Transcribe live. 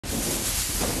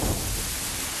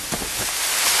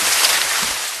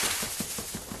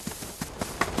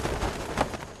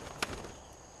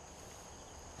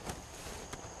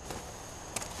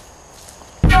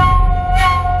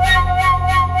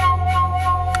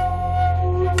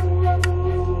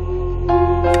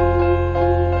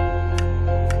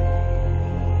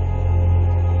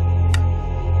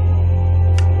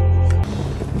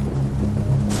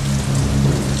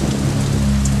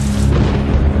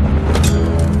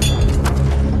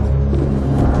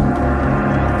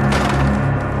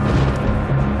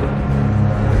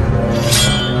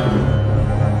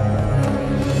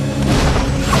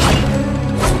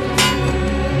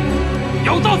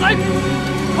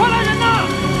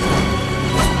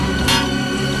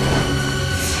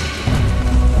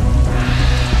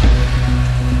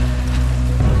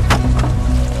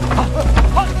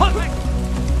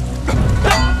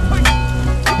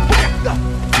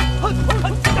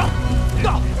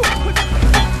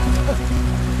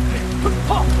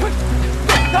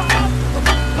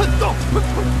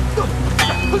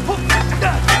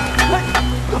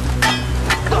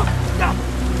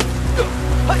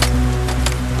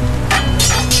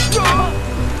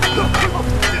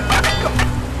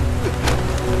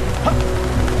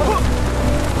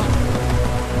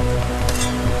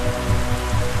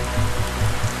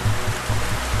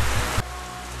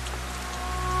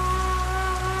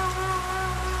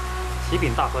启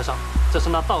禀大和尚，这是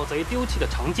那盗贼丢弃的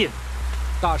长剑。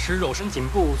大师肉身颈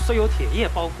部虽有铁叶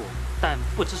包裹，但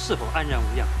不知是否安然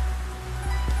无恙。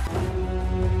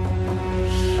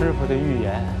师傅的预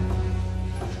言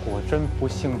果真不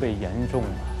幸被言中了。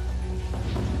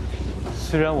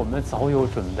虽然我们早有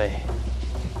准备，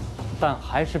但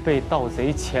还是被盗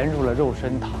贼潜入了肉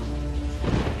身塔。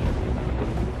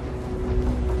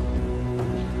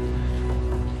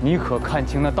你可看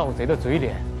清那盗贼的嘴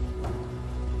脸？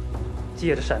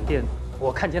借着闪电，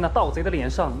我看见那盗贼的脸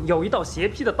上有一道斜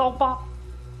劈的刀疤。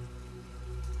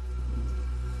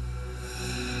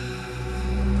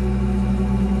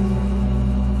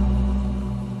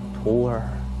徒儿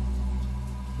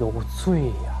有罪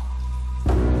呀！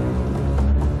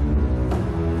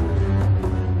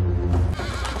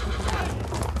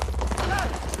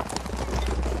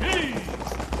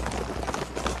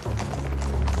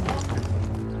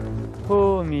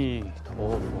阿弥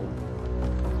陀佛。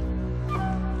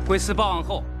归师报案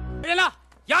后，人呢？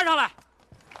押上来！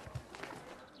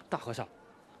大和尚，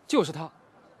就是他。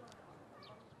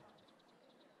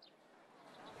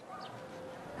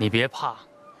你别怕，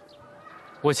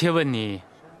我且问你，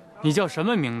你叫什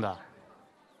么名字？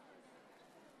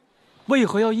为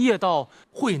何要夜到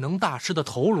慧能大师的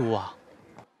头颅啊？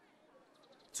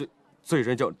罪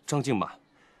人叫张敬满，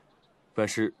本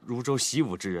是汝州习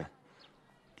武之人，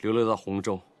流落到洪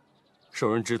州，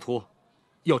受人之托，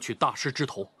要取大师之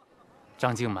头。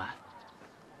张敬满，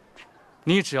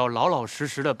你只要老老实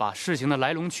实的把事情的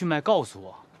来龙去脉告诉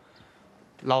我，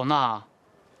老衲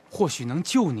或许能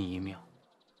救你一命。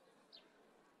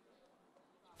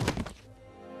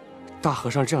大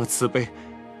和尚这样慈悲，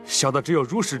小的只有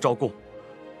如实招供。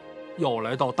要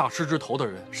来到大师之头的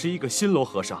人是一个新罗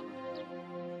和尚，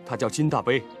他叫金大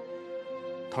悲。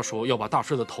他说要把大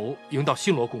师的头迎到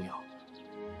新罗供养，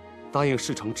答应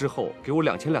事成之后给我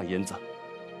2000两银子。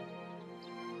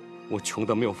我穷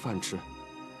得没有饭吃，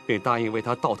便答应为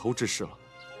他到头之事了。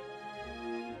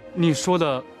你说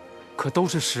的可都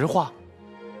是实话？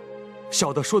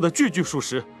小的说的句句属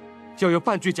实，要有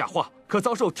半句假话，可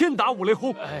遭受天打五雷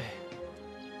轰。哎，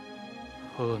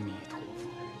阿弥陀佛！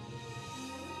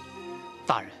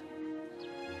大人，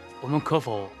我们可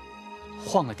否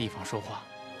换个地方说话？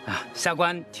啊，下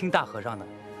官听大和尚的。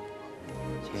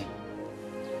请。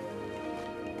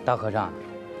大和尚，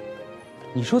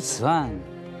你说此案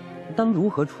当如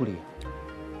何处理？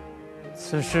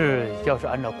此事要是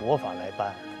按照国法来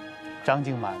办，张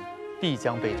敬满必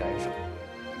将被斩首。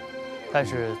但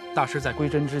是大师在归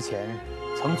真之前，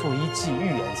曾做一计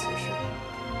预言此事，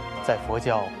在佛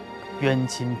教，冤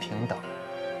亲平等，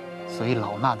所以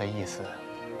老衲的意思，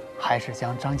还是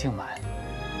将张敬满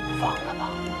放了吧。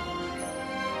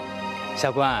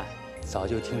下官早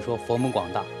就听说佛门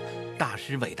广大，大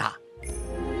师伟大。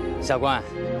下官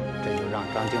这就让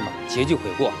张敬满结局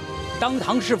悔过，当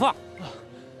堂释放。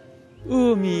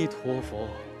阿弥陀佛。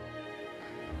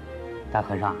大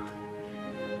和尚，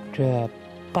这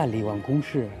办理完公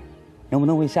事，能不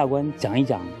能为下官讲一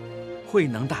讲慧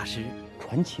能大师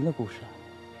传奇的故事？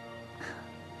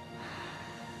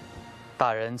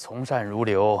大人从善如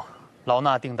流，老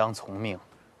衲定当从命。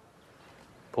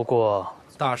不过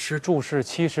大师住世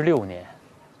76年，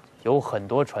有很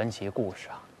多传奇故事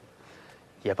啊。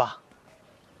也罢，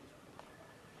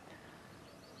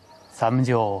咱们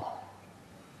就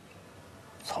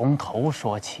从头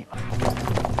说起吧。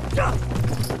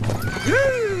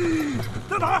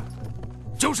在哪儿？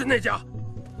就是那家。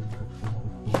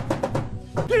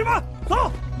弟兄们，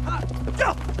走！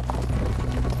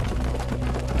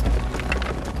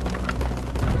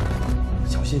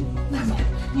小心！慢点，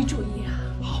你注意啊。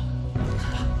好。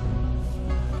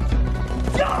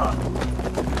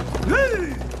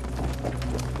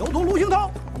有头卢行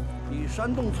涛，你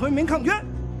煽动村民抗捐，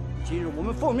今日我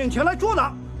们奉命前来捉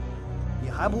拿，你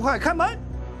还不快开门，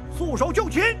束手就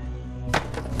擒！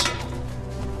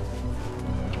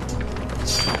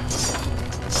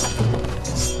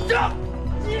别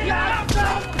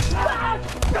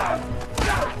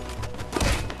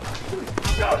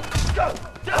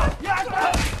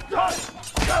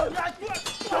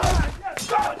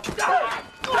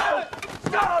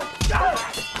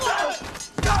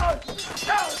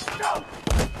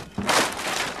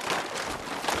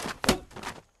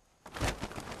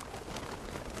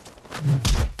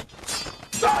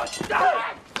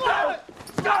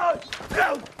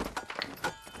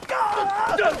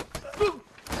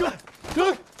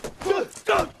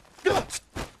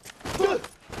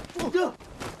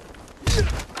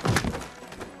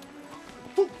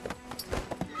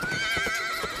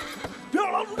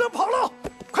让老主人跑了，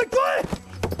快追！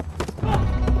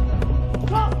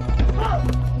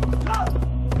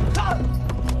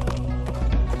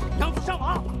让子上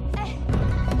马！哎，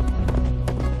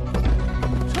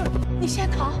你先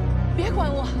逃，别管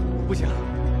我。不行，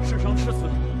是生是死，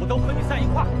我都和你在一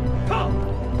块儿。上！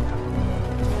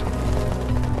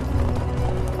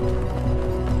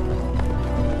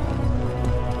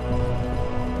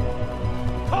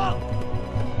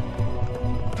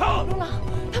逃！龙郎，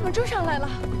他们追上来了。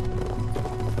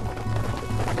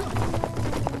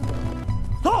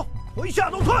走，回下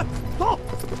东村，走，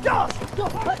呀！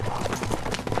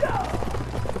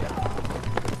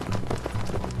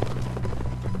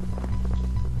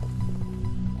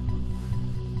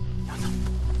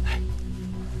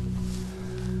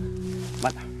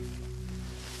慢点，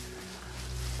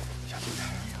小心点，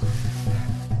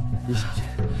你小心。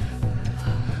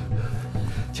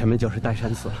前面就是岱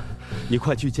山寺了，你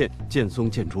快去见剑宗、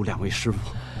剑主两位师傅，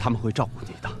他们会照顾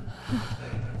你的。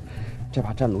这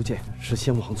把战卢剑是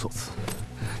先王所赐，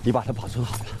你把它保存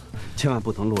好了，千万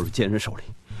不能落入奸人手里。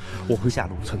我回下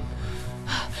陇村。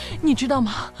你知道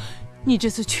吗？你这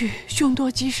次去凶多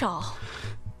吉少。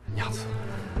娘子，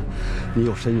你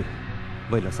有身孕，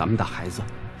为了咱们的孩子，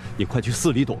你快去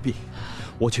寺里躲避，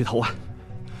我去投案。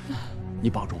你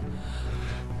保重。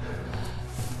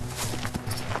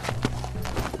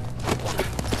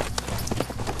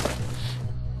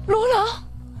罗郎，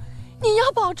你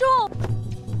要保重。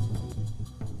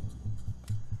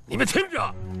你们听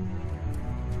着，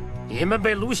你们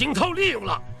被卢行涛利用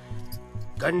了，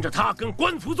跟着他跟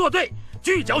官府作对，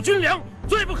拒缴军粮，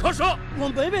罪不可赦。我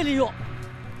们没被利用，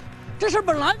这事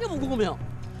本来就不公平，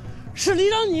是李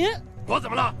长你。我怎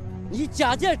么了？你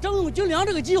假借征用军粮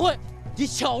这个机会，你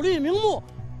巧立名目，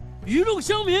愚弄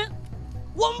乡民，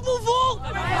我们不服！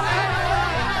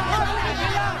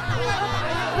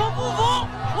我不服！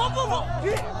我不服！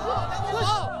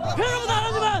凭什么打人？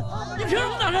你们？你凭什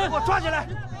么打人？给我抓起来！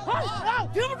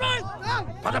凭什么抓人？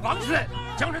把他绑起来，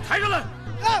将人抬上来！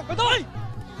快到位！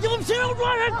你们凭什么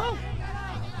抓人？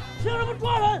凭什么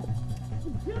抓人？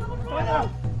凭什么抓人？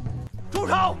住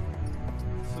手！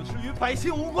此事与百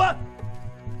姓无关，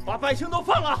把百姓都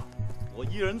放了，我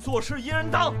一人做事一人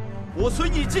当，我随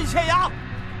你进县衙，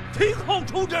听候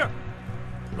处置。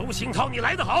卢行涛，你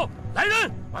来得好，来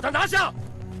人，把他拿下！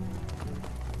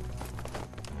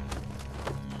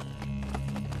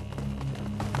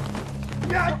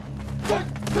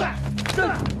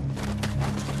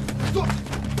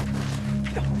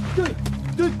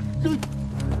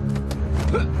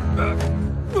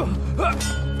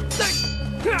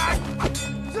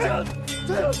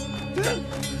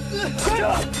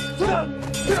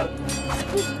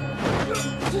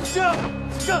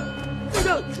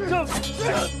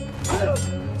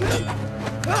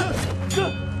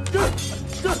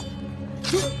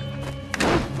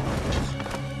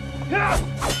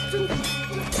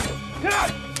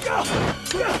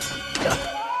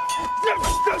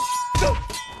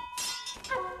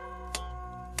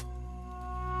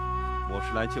我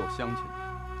是来救乡亲的，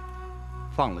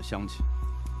放了乡亲，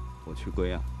我去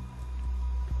归案。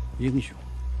英雄，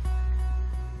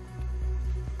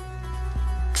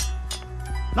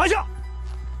拿下！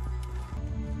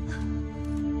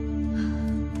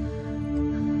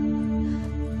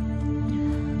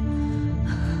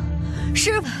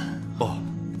师傅。哦，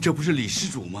这不是李施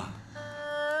主吗？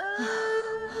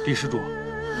李施主，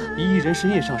你一人深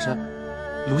夜上山，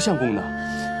卢相公呢？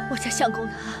我家相公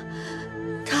呢？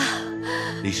他……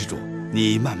李施主，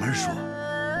你慢慢说。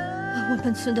我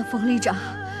们村的冯里长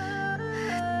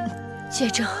借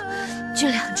证军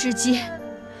粮之机，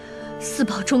私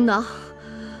饱中囊。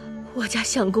我家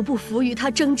相公不服与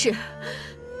他争执，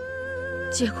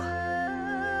结果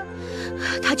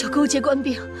他就勾结官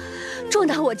兵，捉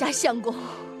拿我家相公。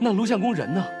那卢相公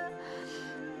人呢？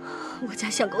我家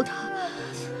相公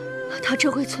他这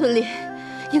回村里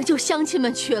营救乡亲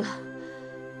们去了。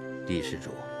李施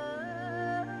主，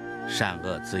善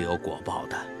恶自有果报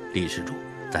的。李施主，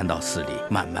咱到寺里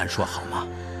慢慢说好吗？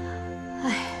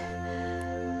哎，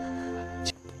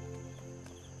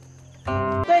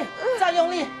对，再用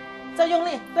力，再用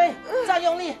力，对，再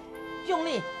用力，用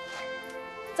力，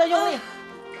再用力，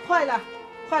快了，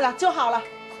快了，就好了。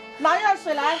拿一点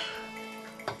水来。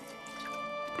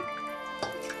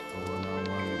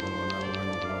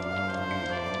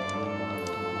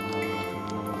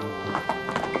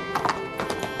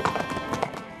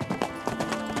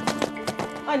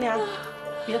二娘，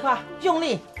别怕，用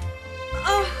力。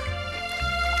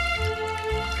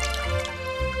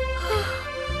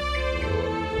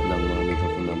南无阿弥陀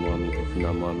佛，南无阿弥陀佛，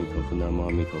南无阿弥陀佛，南无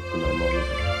阿弥陀佛，南无阿弥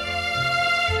陀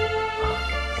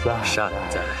佛。善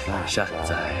哉，善哉。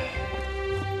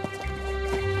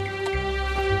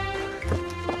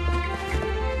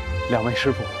两位师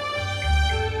傅，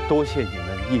多谢你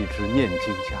们一纸念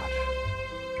经加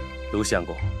持。卢相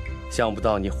公，想不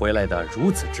到你回来的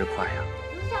如此之快呀！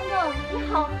卢相公，你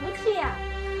好福气呀！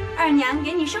二娘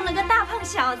给你生了个大胖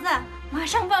小子，马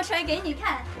上抱出来给你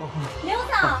看。刘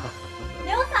嫂，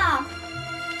刘嫂，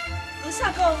卢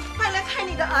相公，快来看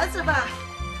你的儿子吧！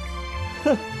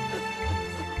哼，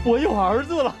我有儿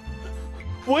子了，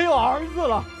我有儿子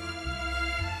了。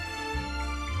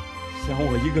想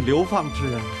我一个流放之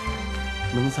人，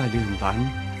能在岭南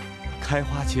开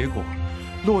花结果，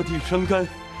落地生根，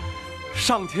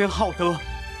上天好德，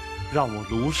让我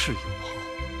卢氏有后。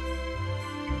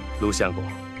卢相公，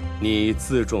你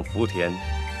自种福田，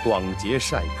广结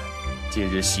善缘，今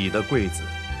日喜得贵子，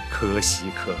可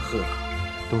喜可贺啊！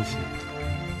多谢。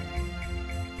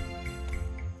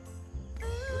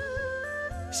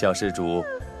小施主，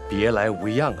别来无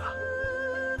恙啊！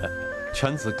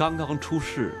犬子刚刚出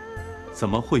世，怎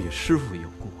么会与师父有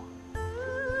过？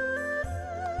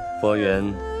佛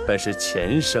缘本是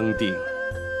前生定，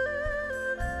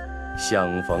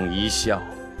相逢一笑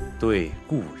对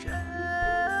故人。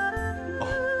哦，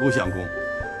陆相公，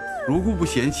如故不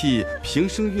嫌弃，平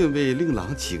生愿为令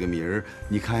郎起个名儿，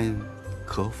你看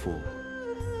可否？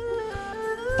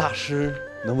大师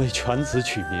能为犬子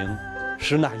取名，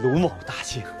实乃卢某大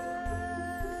幸。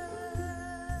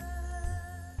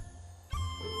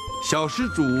小施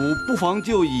主不妨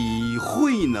就以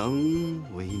慧能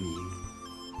为名。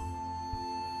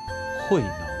慧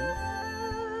能？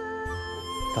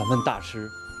敢问大师，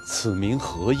此名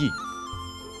何意？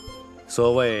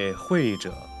所谓慧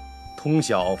者，通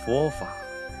晓佛法，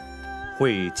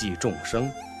惠济众生；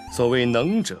所谓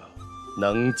能者，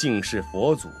能敬事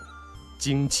佛祖，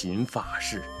精勤法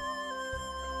事。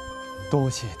多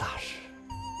谢大师。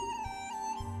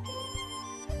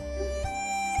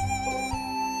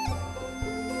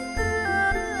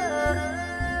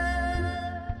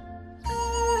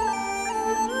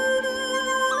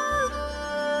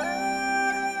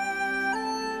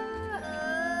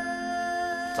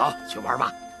走，去玩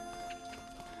吧。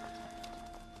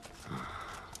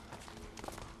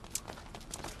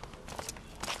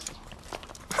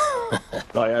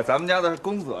老爷，咱们家的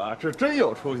公子啊，是真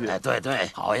有出息。哎，对对，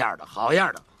好样的，好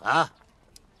样的啊！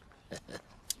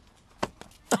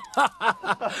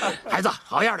孩子，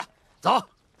好样的，走。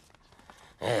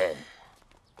哎，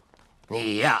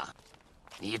你呀，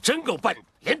你真够笨，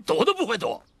连躲都不会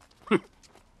躲。哼。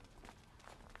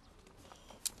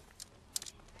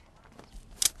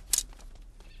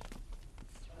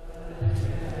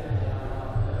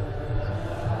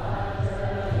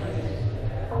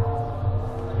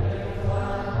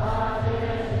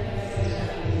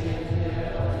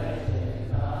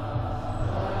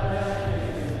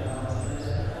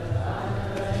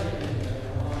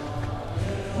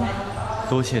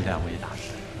多谢两位大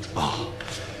师。哦，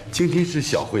今天是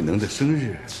小慧能的生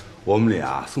日，我们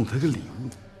俩送她个礼物。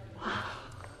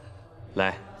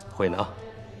来，慧能，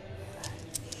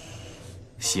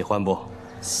喜欢不？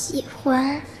喜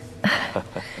欢。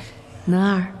能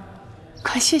儿，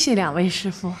快谢谢两位师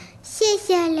父。谢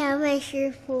谢两位师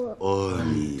父。阿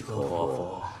弥陀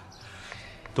佛。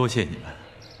多谢你们，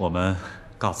我们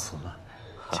告辞了，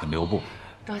请留步。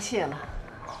多谢了。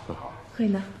慧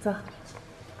能，走。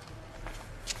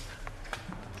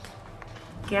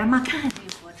给阿妈看看这个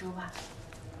佛珠吧。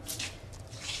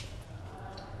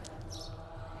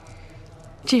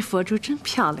这佛珠真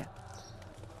漂亮。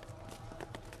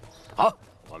好，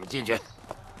我们进去。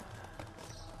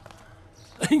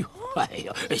哎呦，哎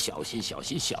呦，小心，小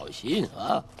心，小心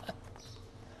啊！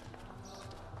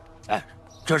哎，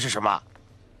这是什么？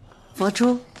佛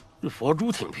珠。这佛珠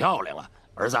挺漂亮啊，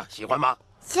儿子喜欢吗？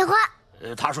喜欢。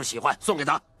他说喜欢，送给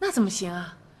他。那怎么行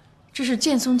啊？这是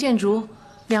剑松剑竹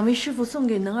两位师傅送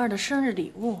给能儿的生日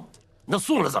礼物。那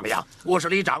送了怎么样？我是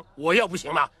里长，我要不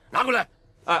行吗？拿过来。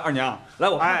哎，二娘，来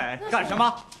我。哎，干什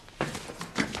么？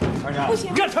二娘，你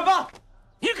干什么？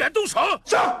你敢动手？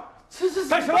上！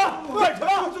干什么？干什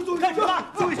么？干什么？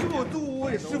诸位师傅，诸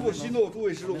位师傅息怒，诸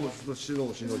位师傅息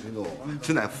怒，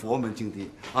此乃佛门经典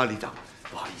啊，里长，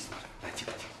不好意思，来请。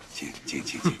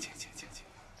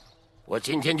我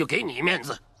今天就给你面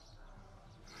子。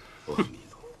阿弥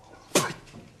陀佛。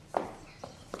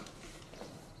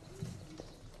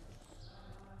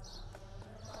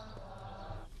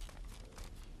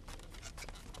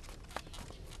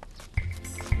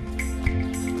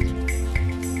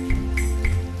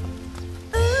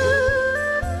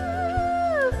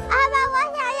阿爸，我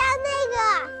想要那个。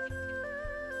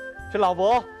这老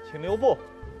伯，请留步。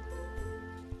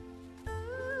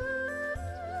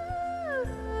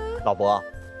老伯，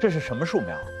这是什么树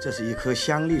苗？这是一棵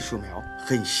香栗树苗，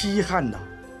很稀罕的。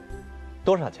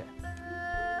多少钱？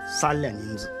 3两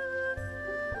银子。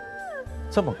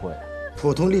这么贵？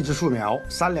普通荔枝树苗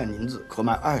3两银子可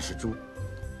卖20株，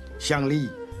香荔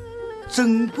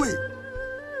珍贵。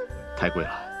太贵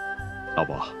了，老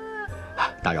伯，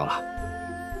打扰了。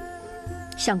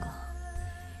相公，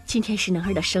今天是能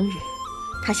儿的生日，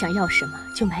他想要什么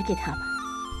就买给他吧。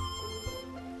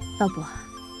老伯，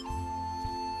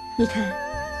你看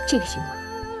这个行吗？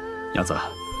娘子，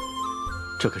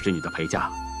这可是你的陪嫁，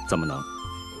怎么能？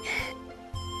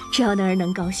只要能儿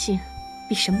能高兴，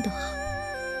比什么都好。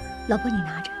老伯，你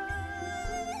拿着。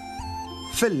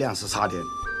分量是差点，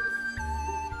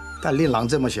但令郎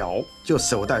这么小就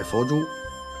手戴佛珠，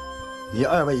你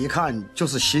2位一看就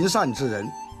是行善之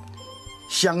人，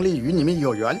香荔与你们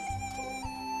有缘。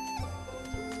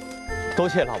多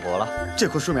谢老伯了。这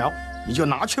棵树苗你就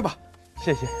拿去吧。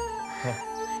谢谢。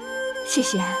谢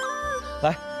谢。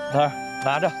来，能儿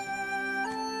拿着。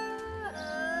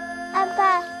阿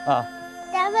爸。啊。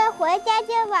咱们回家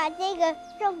就把这个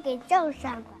种给种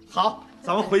上吧。好，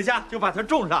咱们回家就把它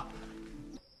种上。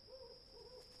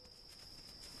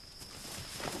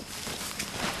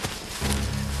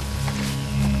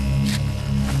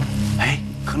哎，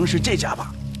可能是这家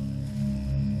吧。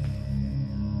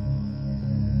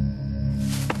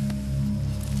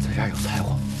这家有柴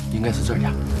火，应该是这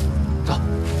家。走。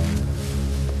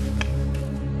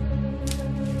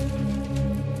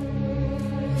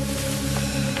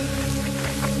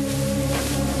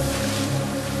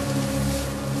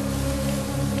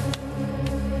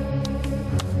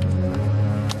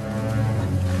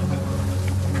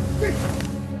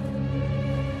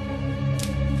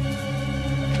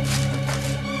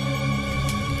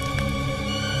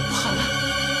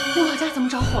怎么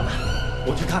着火了？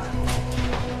我去看看。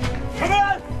什么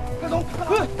人？快走！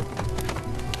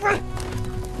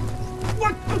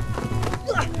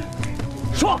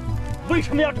说，为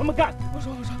什么要这么干？我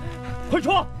说，快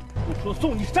说！不说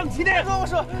送你上西天。我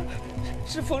说，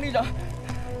是冯里长。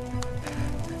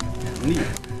冯里，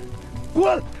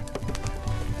滚！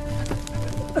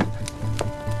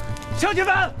乡亲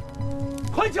们，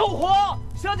快救火！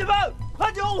乡亲们，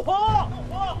快救火！救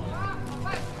火！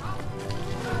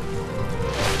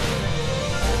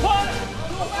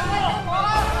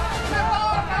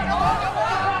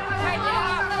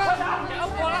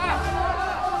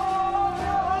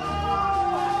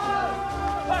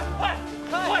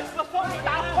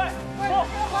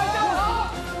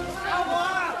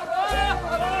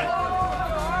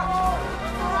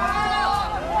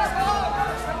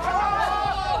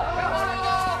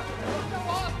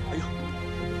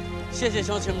谢谢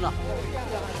乡亲们了，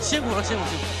辛苦了，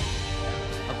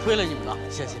亏了你们了，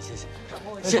谢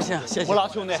谢。胡老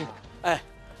兄弟，哎，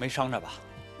没伤着吧？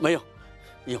没有，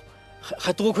有，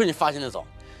还多亏你发现的早。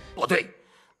不对，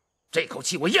这口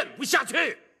气我咽不下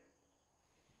去。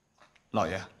老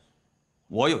爷，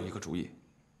我有一个主意，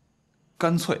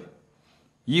干脆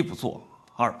1不做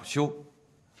2不休，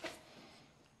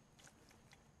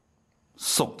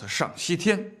送他上西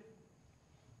天，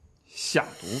下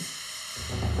毒。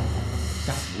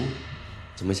下毒？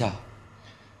怎么下？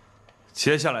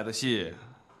接下来的戏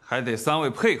还得3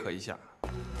位配合一下。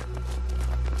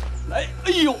来，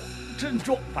哎呦，真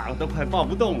重，把我都快抱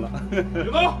不动了。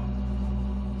有没有？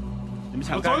你们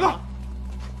想干什么？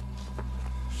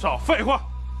少废话！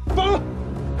放！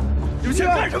你们想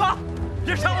干什么？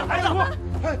别伤了孩子！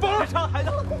别伤了孩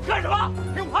子！干什么？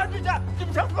有怕之家！你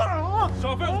们想干什么？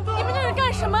少废话！你们这是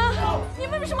干什么？你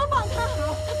们为什么绑他？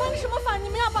他犯了什么法？你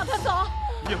们要绑他走？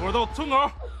一会儿到村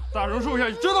口大榕树下，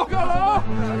你知道干了啊！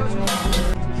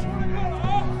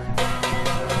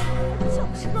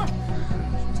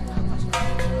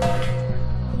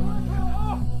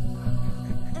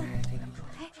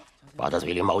把他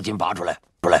嘴里毛巾拔出来，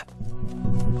出来！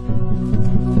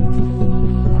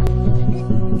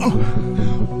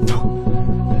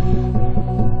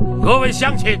各位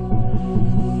乡亲，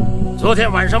昨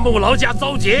天晚上穆劳家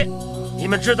遭劫，你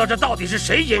们知道这到底是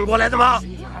谁引过来的吗？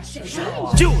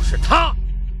就是他！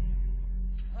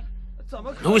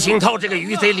卢行涛这个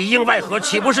余贼里应外合，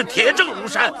岂不是铁证如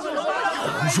山？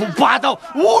胡说八道，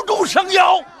无中生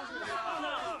有！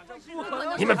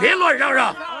你们别乱嚷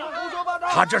嚷！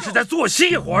他这是在做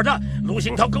细活的，卢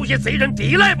行涛勾结贼人，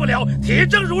抵赖不了，铁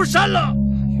证如山了。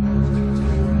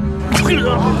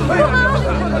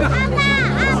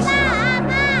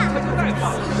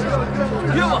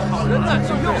冤枉好人那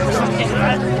就用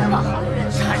冤枉好人，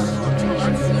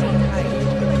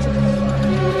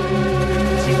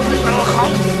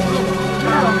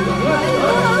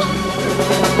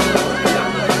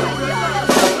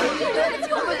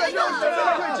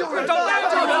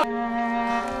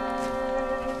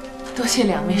多谢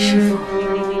2位师傅。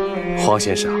黄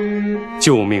先生，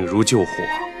救命如救火，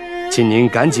请您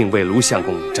赶紧为卢相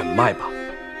公诊脉吧。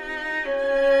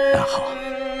那好。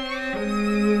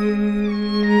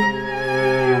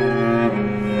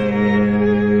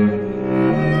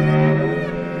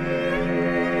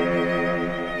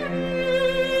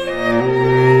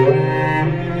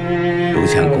卢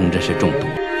相公这是中毒。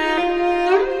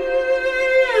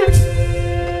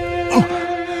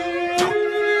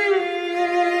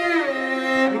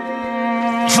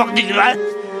方定远，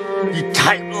你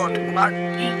太恶毒了，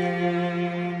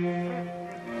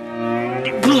你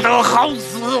不得好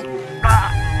死啊！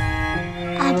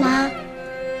阿妈，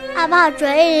阿爸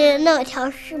嘴里那条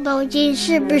湿毛巾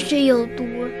是不是有毒？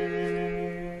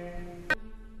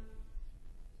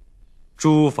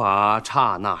诸法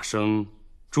刹那生，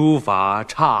诸法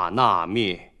刹那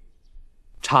灭，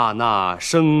刹那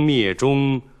生灭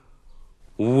中，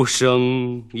无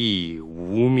生亦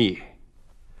无灭。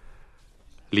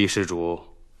李施主，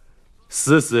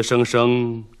死死生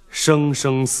生，生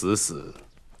生死死，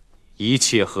一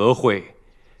切和会，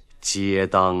皆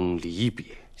当离别。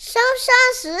生生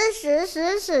死死，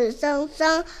死死生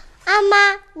生。阿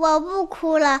妈，我不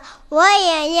哭了，我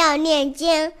也要念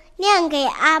经，念给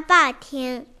阿爸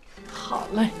听。好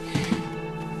嘞。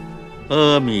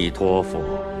阿弥陀佛。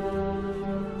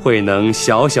慧能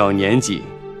小小年纪，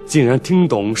竟然听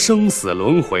懂生死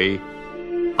轮回，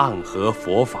暗合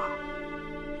佛法。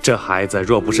这孩子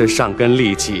若不是上根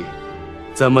利器，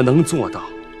怎么能做到？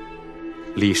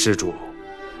李施主，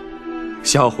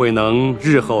小慧能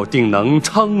日后定能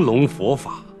昌隆佛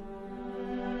法。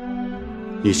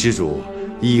李施主，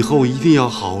以后一定要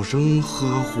好生呵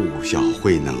护小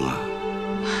慧能啊！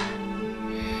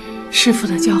师父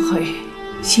的教诲，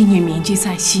心里铭记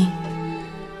在心。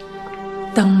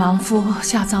等亡夫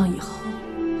下葬以后，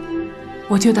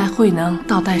我就带慧能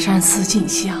到岱山寺进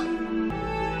香。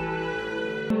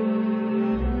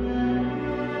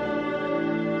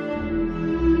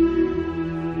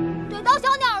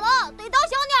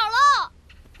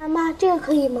这个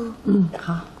可以吗？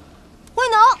好。慧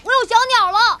能，我有小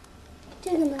鸟了。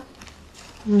这个呢？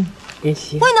也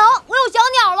行。慧能，我有小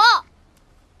鸟了。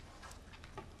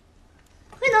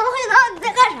慧能，你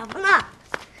在干什么呢？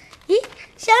咦，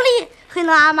香栗，慧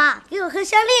能阿妈，给我颗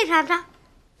香栗尝尝。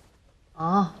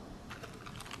哦，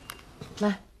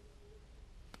来。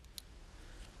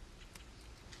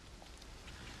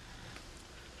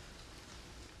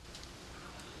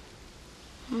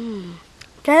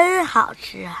真好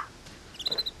吃啊！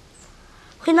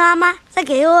慧能阿妈，再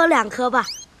给我2颗吧。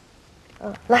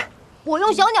来，我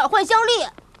用小鸟换香栗。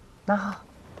那好，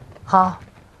好，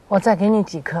我再给你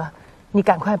几颗，你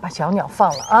赶快把小鸟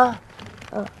放了啊。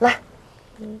来，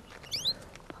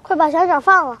快把小鸟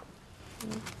放了，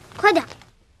快点。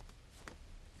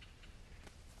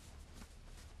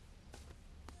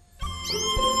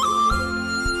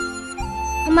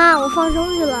阿妈，我放生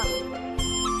去了。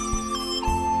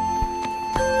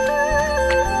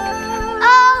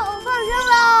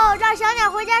小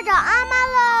鸟回家找阿妈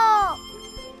喽！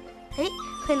哎，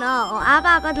慧能，我阿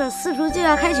爸办的私塾就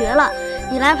要开学了，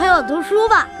你来陪我读书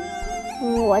吧。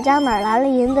我家哪来了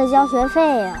银子交学费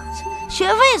呀？学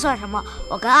费算什么？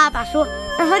我跟阿爸说，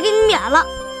让他给你免了。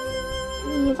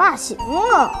你爸行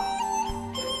啊！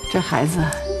这孩子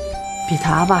比他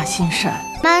阿爸心善，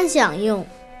蛮想用。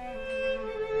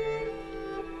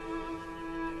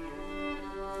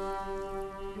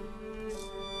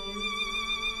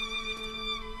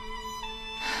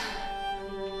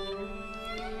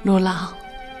罗郎，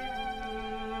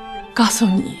告诉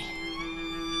你，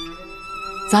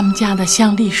咱们家的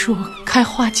香栗树开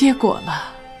花结果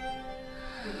了。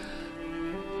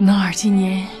能儿今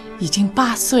年已经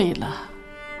8岁了，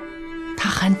他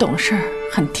很懂事，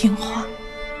很听话，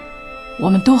我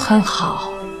们都很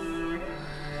好。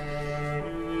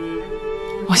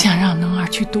我想让能儿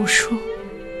去读书，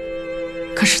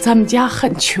可是咱们家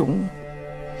很穷。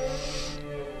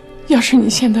要是你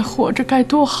现在活着该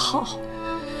多好！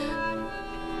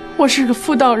我是个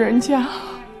妇道人家，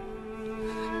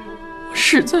我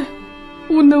实在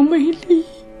无能为力。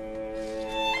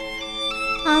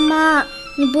妈妈，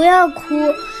你不要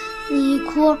哭，你一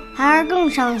哭孩儿更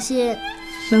伤心。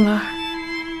能儿，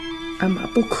阿妈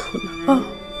不哭了啊。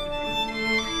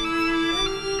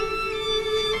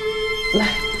来，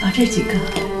把这几个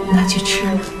拿去吃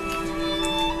了。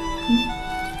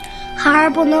孩儿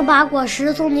不能把果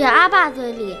实送进阿爸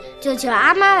嘴里，就请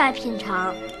阿妈来品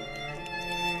尝。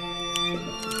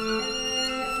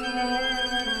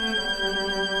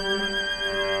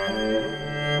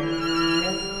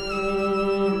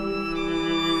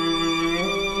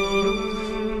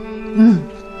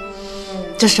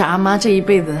这是阿妈这一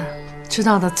辈子吃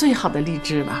到的最好的荔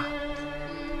枝了。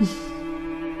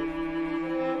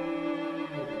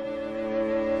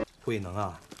慧能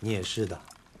啊，你也是的，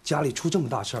家里出这么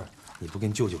大事儿，你不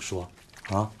跟舅舅说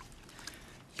啊？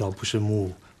要不是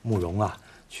慕容啊，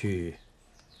去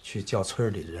叫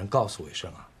村里的人告诉我一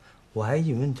声啊，我还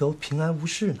以为你都平安无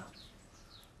事呢。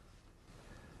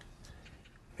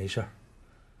没事儿，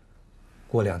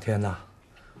过2天呢，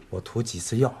我涂几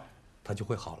次药，它就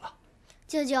会好了。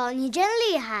舅舅，你真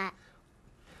厉害！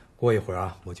过一会儿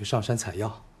啊，我就上山采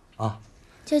药啊。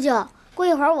舅舅，过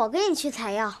一会儿我跟你去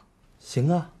采药。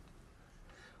行啊。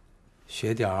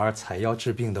学点儿采药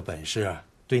治病的本事，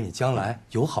对你将来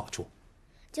有好处。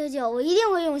舅舅，我一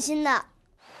定会用心的。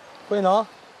慧能，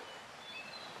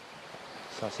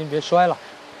小心别摔了。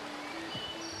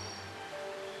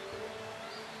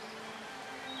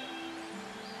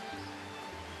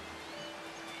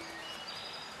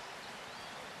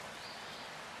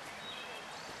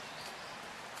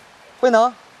慧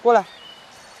能，过来。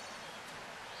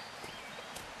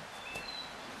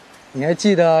你还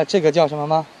记得这个叫什么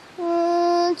吗？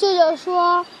舅舅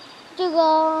说，这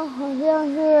个好像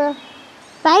是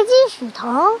白金史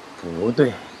藤。不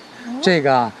对，这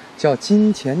个啊叫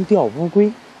金钱吊乌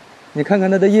龟。你看看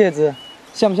它的叶子，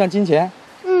像不像金钱？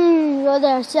有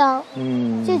点像。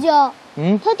舅舅，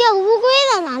它吊的乌龟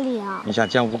在哪里啊？你想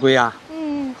见乌龟啊？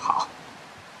好。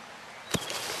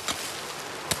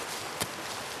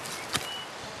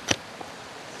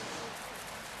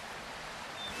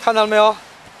看到了没有？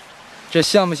这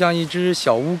像不像一只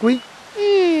小乌龟？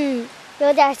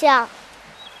有点像。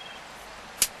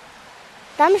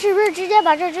咱们是不是直接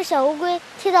把这只小乌龟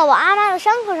贴到我阿妈的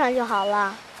伤口上就好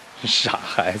了？傻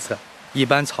孩子，一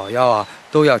般草药啊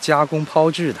都要加工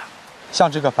炮制的，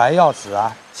像这个白药子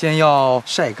啊，先要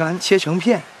晒干切成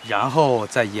片，然后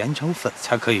再研成粉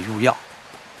才可以入药。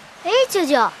哎，舅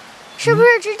舅，是不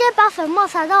是直接把粉末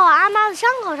撒到我阿妈的伤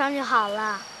口上就好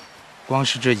了？光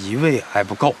是这一味还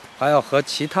不够，还要和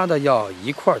其他的药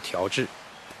一块儿调制。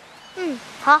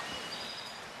好。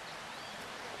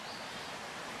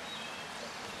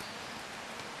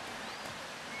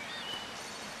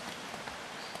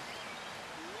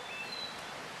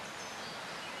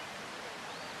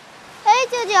哎，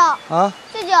舅舅啊，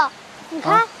舅舅，你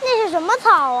看那是什么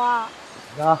草啊？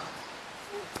啊，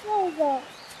那个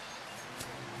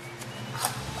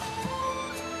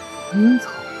阴草，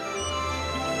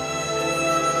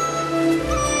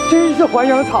真是还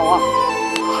阳草啊！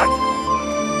嗨，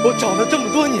我找了这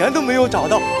么多年都没有找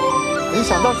到，没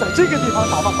想到在这个地方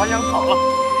找到还阳草了。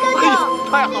哎呀，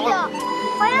太好了！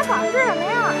还阳草是什么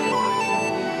呀？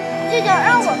舅舅，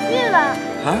让我去吧。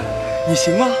啊，你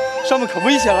行吗？上面可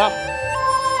危险了。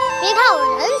别看我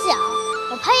人小，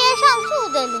我攀岩上树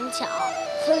最灵巧，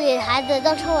村里的孩子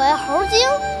都称为猴精，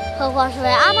何况是为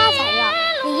阿妈采药，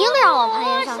理应让我攀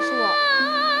岩上树。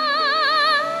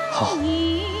好，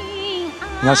你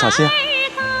要小心。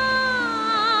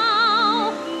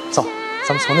走，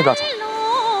咱们从那边走。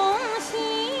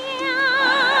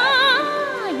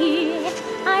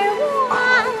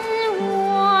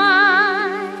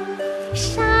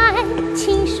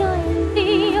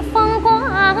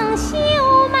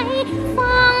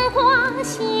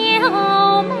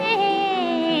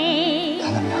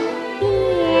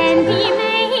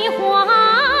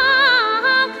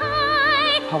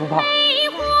怕不怕？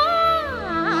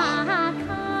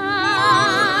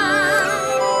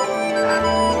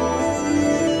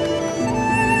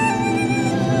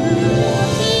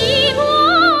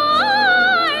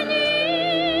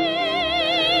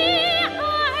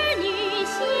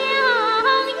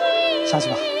下去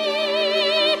吧。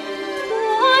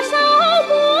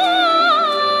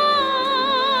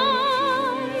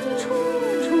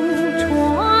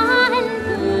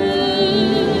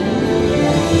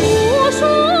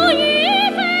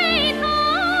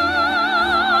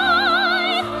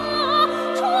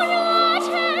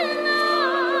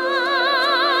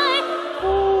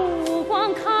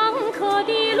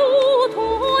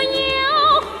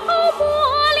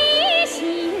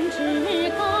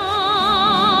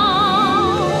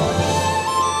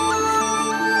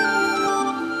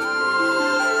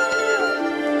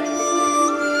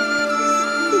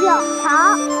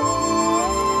好，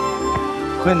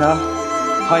慧能，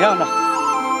好样的！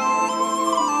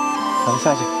咱们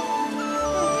下去。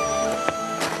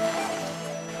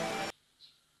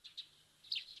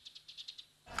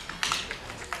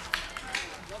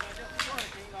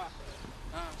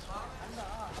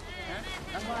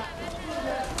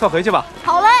快回去吧。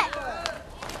好嘞。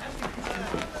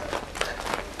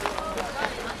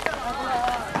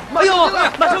哎呦，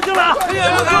马上进了！哎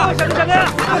呀，闪开！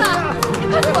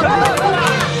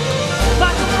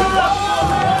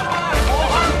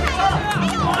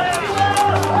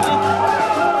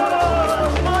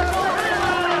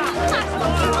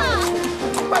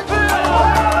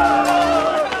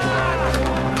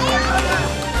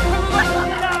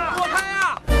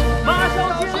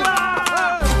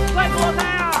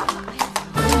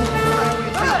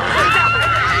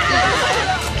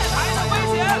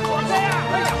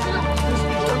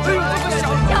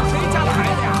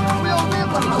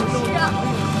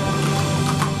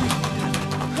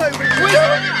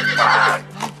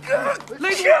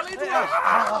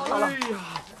好了！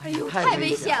哎呦，太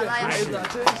危险了呀！孩子，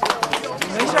真是，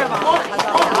没事吧？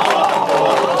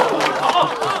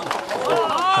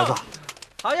孩子，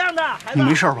好样的，孩子，你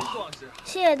没事吧？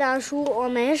谢谢大叔，我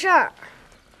没事儿。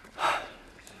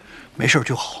没事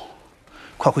就好，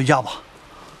快回家吧。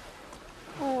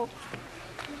哦，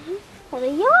我的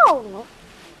药呢？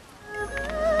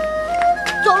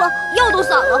糟了，药都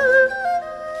散了。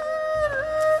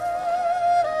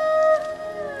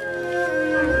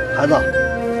孩子，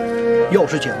药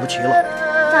是捡不齐了。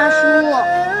大叔，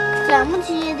捡不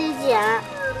齐也得捡。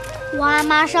我阿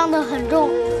妈伤得很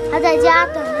重，还在家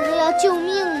等着要救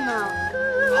命呢。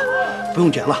不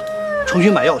用捡了，重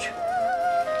新买药去。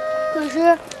可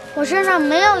是我身上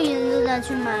没有银子再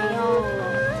去买药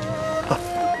了。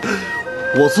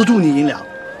我资助你银两。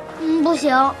不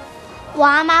行，我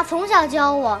阿妈从小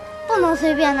教我不能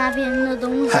随便拿别人的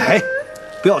东西。哎，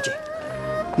不要紧，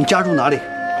你家住哪里？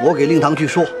我给令堂去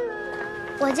说。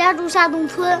我家住下洞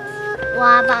村，我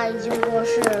阿爸已经过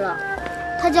世了，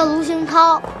他叫卢行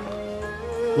涛。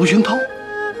卢行涛？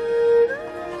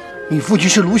你父亲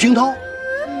是卢行涛？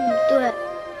对。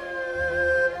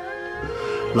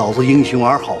老子英雄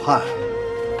儿好汉，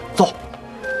走，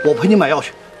我陪你买药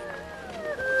去。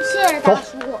谢谢大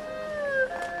叔。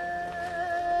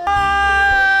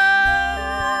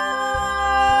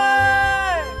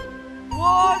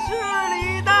我是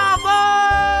李大宝。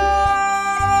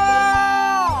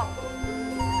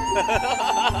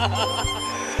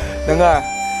能儿，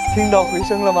听到回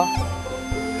声了吗？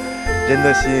人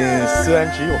的心虽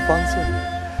然只有方寸，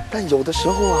但有的时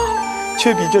候啊，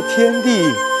却比这天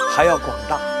地还要广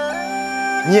大。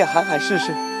你也喊喊试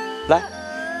试，来，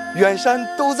远山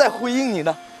都在回应你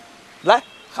呢，来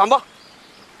喊吧。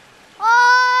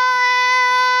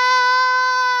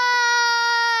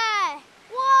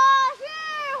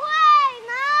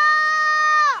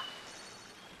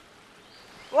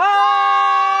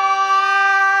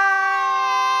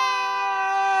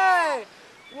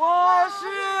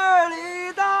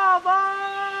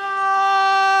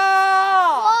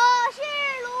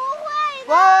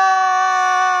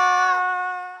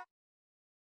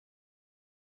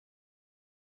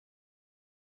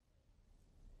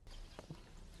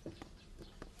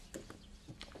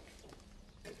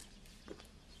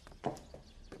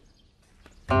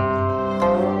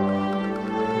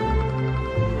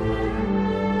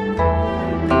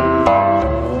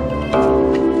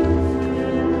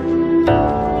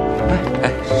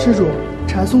施主，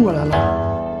柴送过来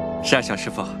了。是啊，小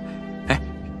师傅。哎，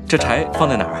这柴放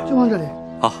在哪儿啊？就放这里。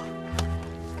哦。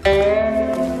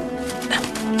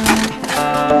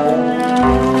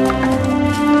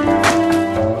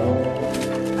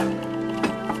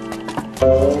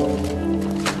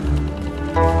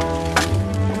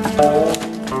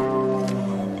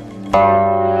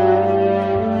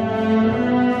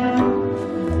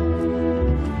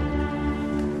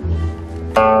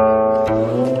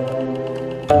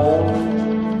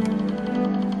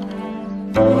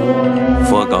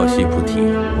佛告须菩提：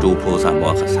诸菩萨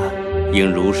摩诃萨，应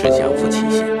如是降伏其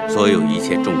心，所有一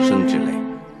切众生之类。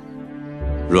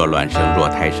若卵生，若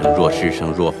胎生，若湿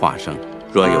生，若化生，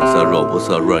若有色，若无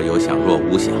色，若有想，若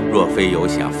无想，若非有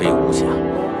想，非无想。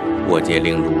我皆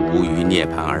令汝无余涅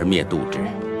槃而灭度之。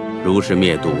如是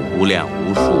灭度无量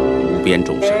无数无边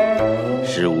众生，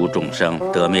实无众生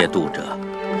得灭度者，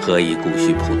何以故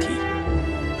须菩提？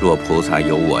若菩萨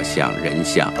有我相、人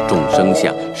相、众生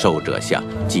相、寿者相，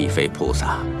即非菩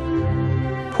萨。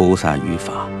菩萨于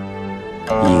法，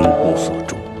应无所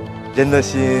住。人的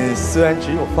心虽然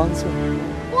只有方寸，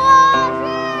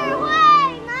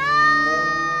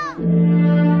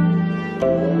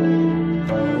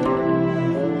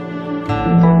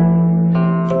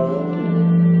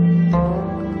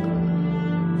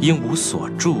因无所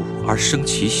住而生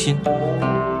其心。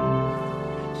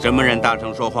什么人大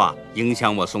声说话，影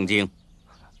响我诵经？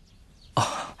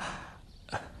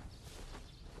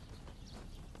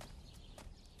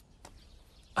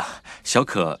小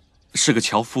可是个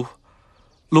樵夫，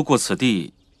路过此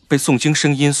地，被诵经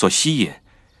声音所吸引，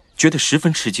觉得十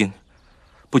分吃惊，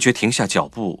不觉停下脚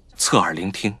步，侧耳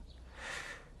聆听。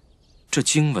这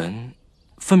经文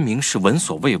分明是闻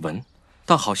所未闻，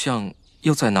但好像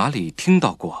又在哪里听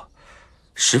到过，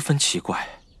十分奇怪。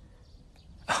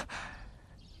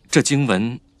这经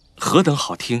文何等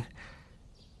好听，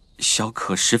小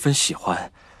可十分喜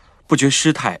欢，不觉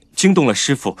失态惊动了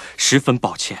师父，十分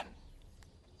抱歉。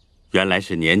原来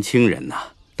是年轻人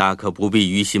呐，大可不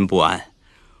必于心不安。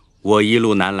我一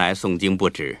路南来诵经不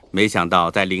止，没想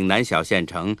到在岭南小县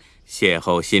城邂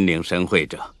逅心领神会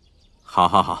者。好，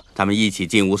好，好，咱们一起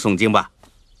进屋诵经吧。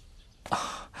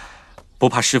不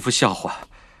怕师父笑话，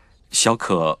小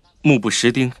可目不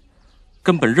识丁，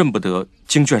根本认不得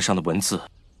经卷上的文字。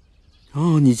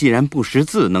哦，你既然不识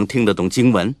字，能听得懂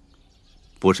经文，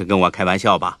不是跟我开玩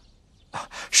笑吧？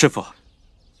师父，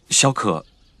小可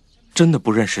真的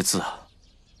不认识字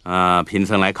啊。贫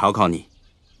僧来考考你，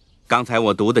刚才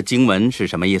我读的经文是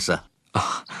什么意思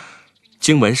啊？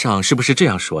经文上是不是这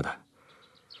样说的？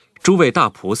诸位大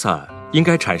菩萨应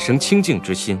该产生清净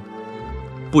之心，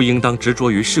不应当执着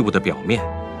于事物的表面，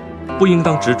不应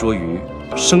当执着于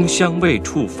声香味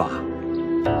触法，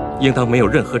应当没有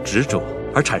任何执着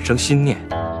而产生心念。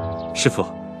师父，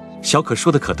小可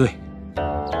说的可对？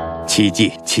奇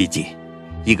迹，奇迹！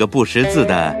一个不识字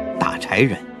的打柴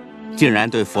人，竟然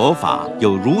对佛法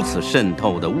有如此渗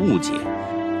透的误解，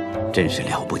真是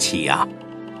了不起呀！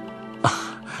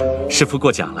师父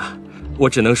过奖了，我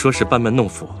只能说是班门弄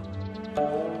斧。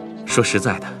说实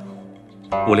在的，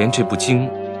我连这部经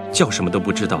叫什么都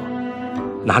不知道，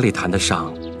哪里谈得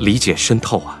上理解深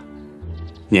透啊？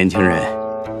年轻人，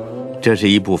这是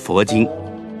一部佛经，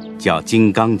叫《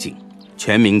金刚经》，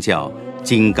全名叫《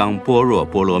金刚般若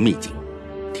波罗蜜经》。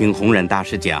听弘忍大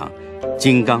师讲，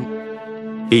金刚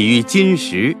比喻金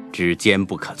石之坚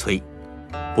不可摧，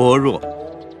般若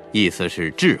意思是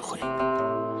智慧，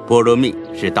波罗蜜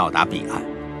是到达彼岸。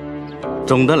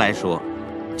总的来说，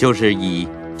就是以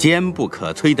坚不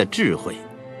可摧的智慧，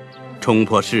冲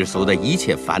破世俗的一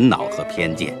切烦恼和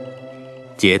偏见，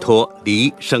解脱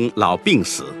离生老病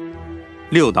死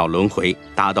六道轮回，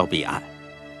达到彼岸。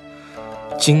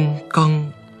金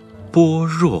刚般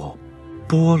若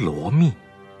波罗蜜，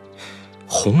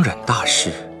弘忍大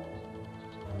师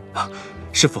啊，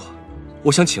师父，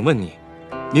我想请问你，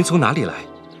您从哪里来？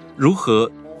如何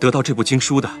得到这部经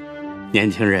书的？年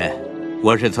轻人，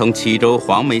我是从齐州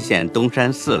黄梅县东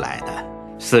山寺来的，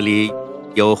寺里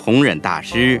有弘忍大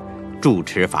师住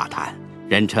持法坛，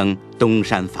人称东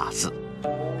山法寺，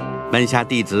门下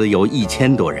弟子有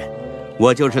1000多人，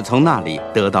我就是从那里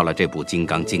得到了这部《金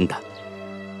刚经》的。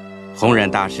弘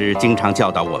忍大师经常教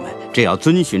导我们，只要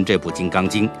遵循这部《金刚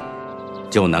经》，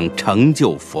就能成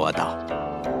就佛道。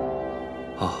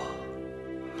哦，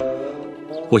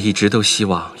我一直都希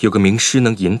望有个名师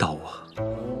能引导我。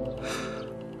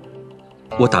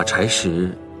我打柴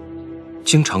时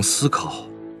经常思考，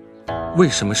为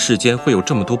什么世间会有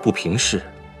这么多不平事？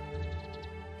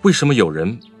为什么有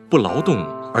人不劳动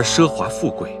而奢华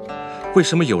富贵？为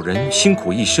什么有人辛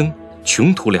苦一生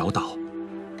穷途潦倒？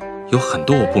有很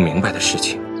多我不明白的事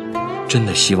情，真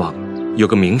的希望有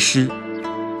个名师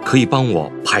可以帮我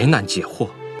排难解惑。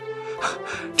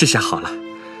这下好了，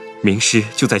名师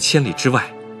就在千里之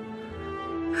外，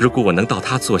如果我能到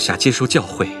他座下接受教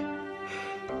诲，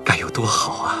该有多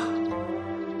好啊！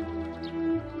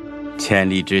千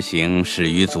里之行，始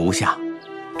于足下。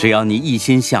只要你一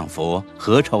心向佛，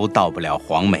何愁到不了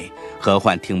黄梅？何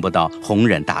患听不到弘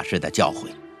忍大师的教诲？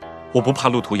我不怕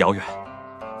路途遥远，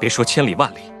别说千里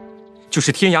万里，就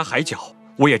是天涯海角，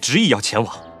我也执意要前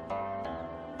往。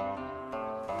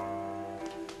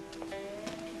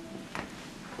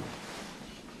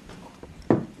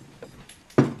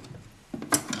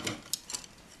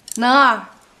能儿，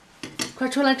快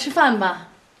出来吃饭吧。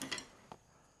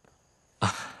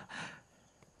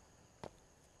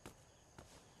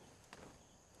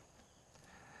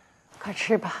快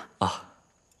吃吧。啊。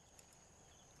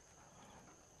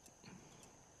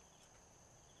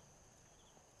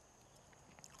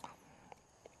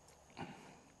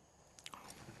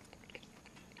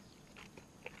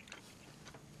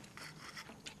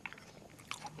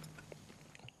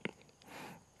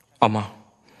阿妈，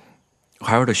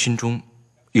孩儿的心中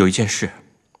有一件事。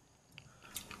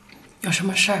有什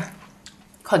么事儿？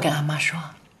快跟阿妈说。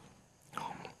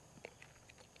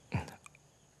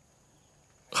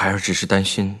孩儿只是担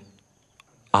心，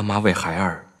阿妈为孩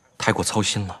儿太过操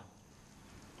心了。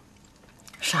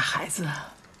傻孩子，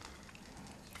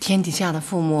天底下的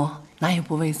父母哪有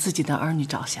不为自己的儿女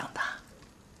着想的？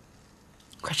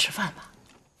快吃饭吧。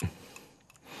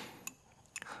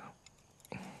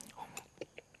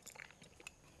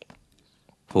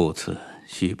不辞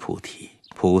须菩提，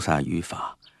菩萨于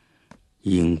法，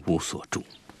应无所住，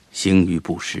行于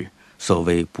布施。所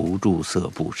谓不住色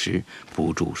布施，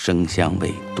不住声香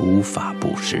味，独法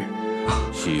布施。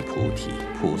须菩提，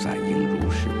菩萨应如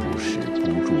是布施，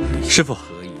不住于师父，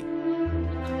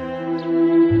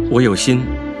我有心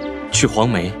去黄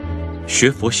梅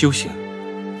学佛修行，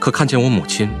可看见我母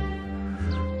亲，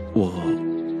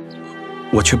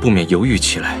我却不免犹豫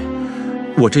起来。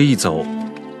我这一走，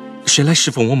谁来侍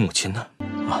奉我母亲呢？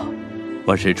啊，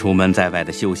我是出门在外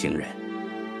的修行人，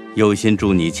有心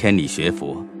助你千里学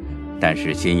佛，但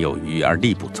是心有余而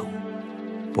力不足。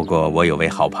不过我有位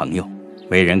好朋友，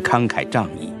为人慷慨仗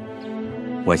义，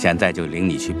我现在就领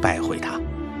你去拜会他。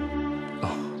哦，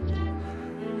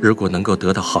如果能够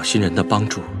得到好心人的帮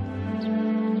助，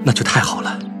那就太好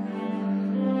了。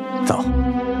走。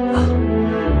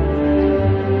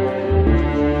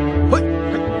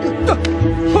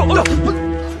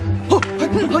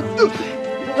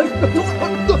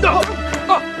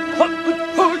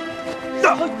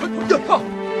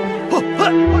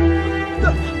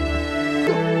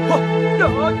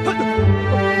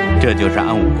这就是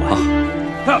安武馆。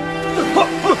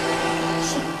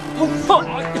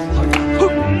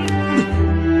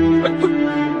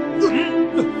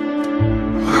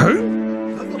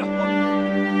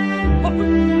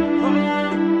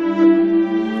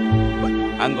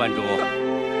安馆主，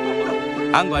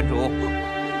安馆主，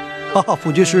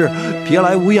副居士，别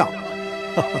来无恙。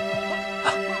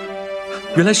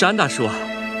原来是安大叔啊！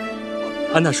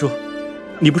安大叔，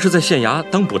你不是在县衙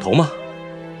当捕头吗？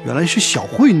原来是小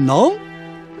慧能。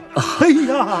哎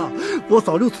呀，我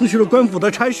早就辞去了官府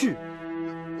的差事。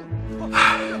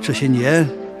这些年，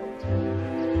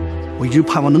我一直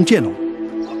盼望能见到你，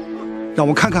让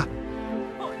我看看，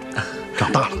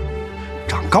长大了，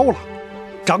长高了，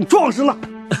长壮实了。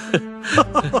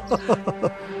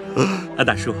安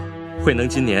大叔，慧能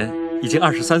今年已经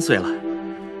23岁了。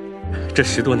这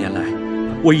10多年来，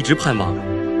我一直盼望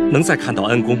能再看到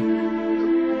恩公。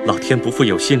老天不负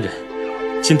有心人，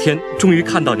今天终于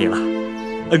看到你了。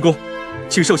恩公，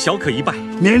请受小可一拜。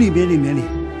免礼，免礼，免礼。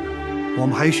我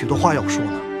们还有许多话要说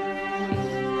呢。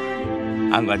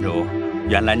安馆主，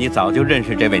原来你早就认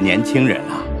识这位年轻人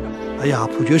了。哎呀，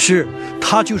普觉师，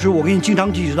他就是我给你经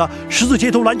常记着的十字街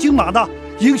头蓝金马的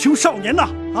英雄少年呐！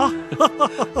啊！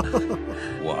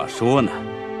我说呢，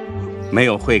没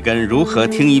有慧根，如何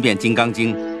听一遍《金刚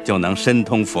经》就能深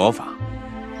通佛法？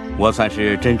我算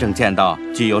是真正见到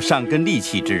具有上根利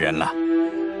器之人了，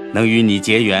能与你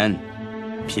结缘，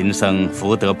贫僧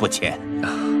福德不浅。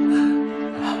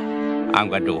安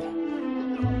馆主，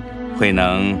慧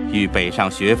能欲北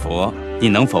上学佛，你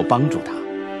能否帮助他？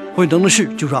慧能的事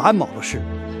就是安某的事，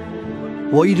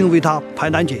我一定为他排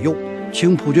难解忧，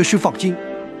请普觉师放心。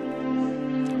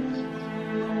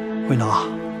慧能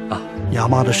啊，你阿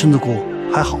妈的身子骨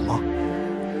还好吗？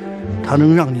她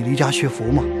能让你离家学佛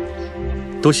吗？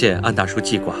多谢安大叔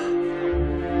记挂，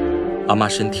阿妈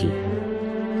身体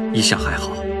一向还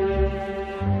好。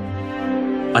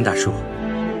安大叔，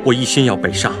我一心要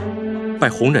北上，拜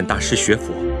弘忍大师学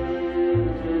佛。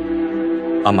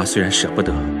阿妈虽然舍不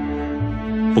得，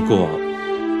不过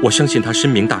我相信她深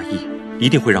明大义，一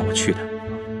定会让我去的。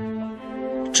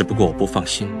只不过我不放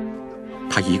心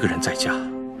她一个人在家。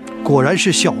果然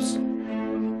是孝子，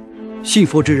信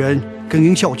佛之人更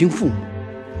应孝敬父母，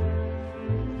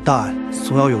但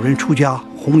总要有人出家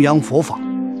弘扬佛法。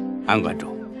安馆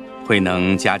主，慧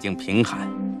能家境贫寒，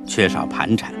缺少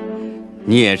盘缠，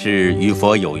你也是与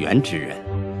佛有缘之人，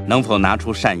能否拿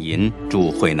出善银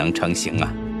助慧能成行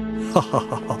啊？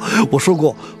我说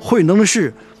过，慧能的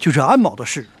事就是安某的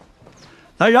事。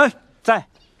来人，在，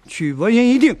去文言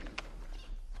一定。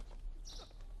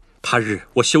他日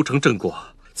我修成正果，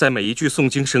在每一句诵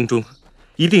经声中，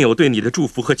一定有对你的祝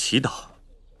福和祈祷。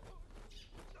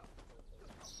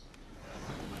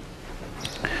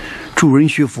助人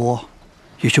学佛，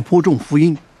也是播种福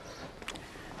音，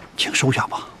请收下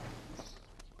吧。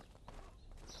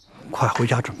快回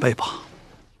家准备吧。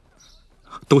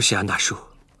多谢安大叔。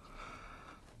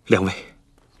两位，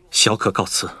小可告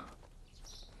辞。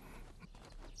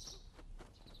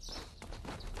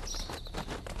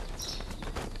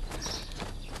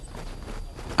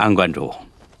安馆主，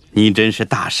你真是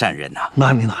大善人呐！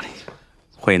哪里哪里。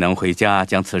慧能回家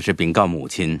将此事禀告母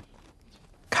亲，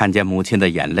看见母亲的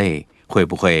眼泪，会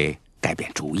不会改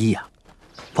变主意啊？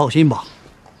放心吧，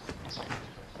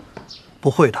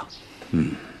不会的。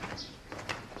嗯。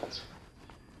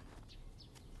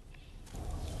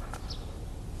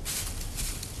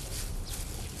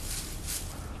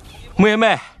木叶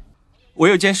妹，我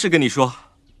有件事跟你说。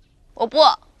我不，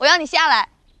我要你下来。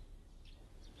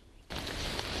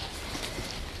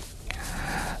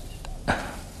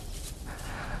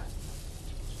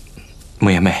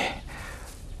木叶妹，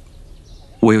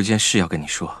我有件事要跟你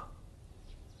说。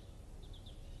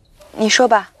你说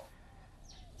吧，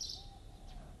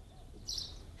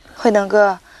慧能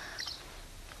哥，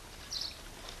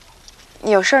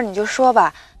有事儿你就说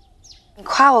吧，你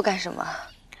夸我干什么？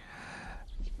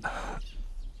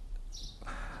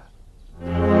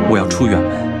我要出远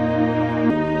门。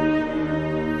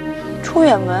出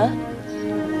远门？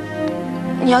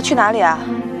你要去哪里啊？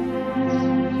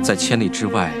在千里之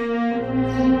外，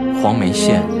黄梅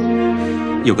县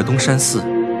有个东山寺，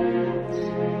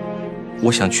我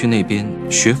想去那边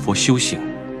学佛修行。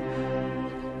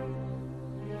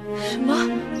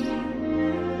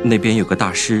那边有个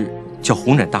大师叫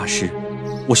弘忍大师，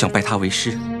我想拜他为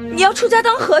师。你要出家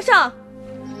当和尚？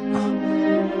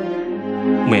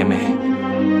木言梅，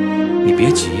你别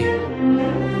急，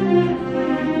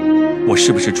我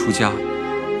是不是出家，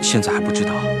现在还不知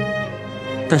道。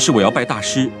但是我要拜大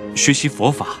师，学习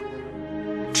佛法。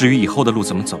至于以后的路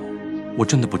怎么走，我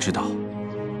真的不知道。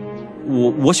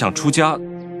我想出家，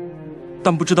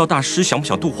但不知道大师想不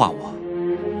想度化我。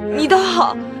你倒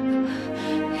好，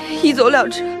一走了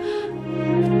之。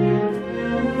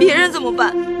别人怎么办？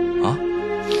啊？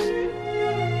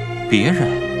别人？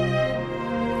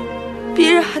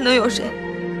别人还能有谁？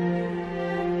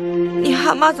你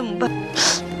阿妈怎么办？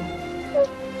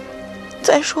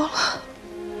再说了，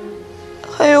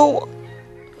还有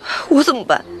我怎么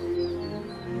办？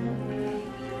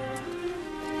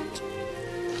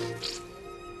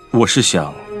我是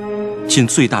想尽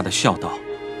最大的孝道，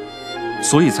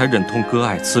所以才忍痛割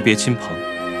爱，辞别亲朋。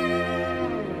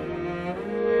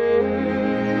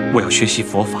我要学习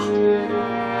佛法，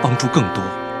帮助更多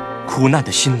苦难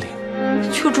的心灵。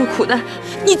救助苦难？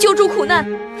你救助苦难，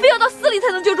非要到寺里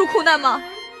才能救助苦难吗？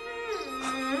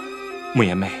木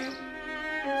言妹，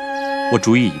我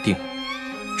主意已定，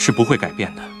是不会改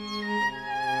变的。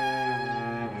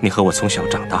你和我从小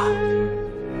长大，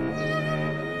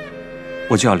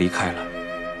我就要离开了。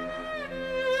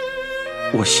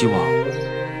我希望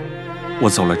我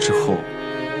走了之后，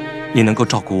你能够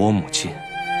照顾我母亲。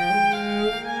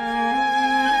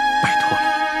拜托了。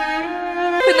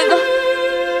慧能哥，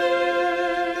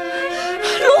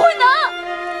卢慧能，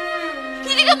你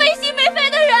这个没心没肺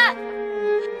的人！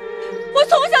我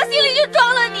从小心里就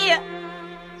装了你，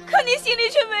可你心里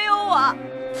却没有我，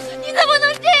你怎么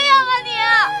能这样啊你？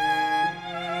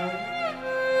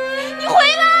你回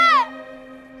来！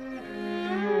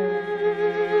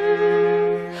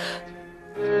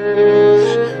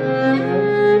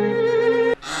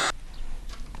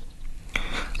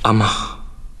阿妈，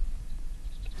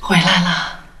回来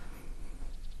了。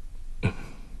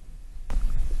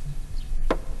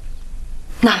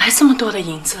哪来这么多的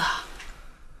银子啊？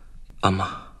阿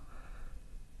妈，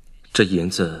这银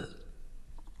子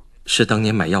是当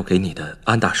年买药给你的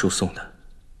安大叔送的。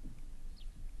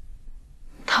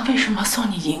他为什么送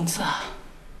你银子啊？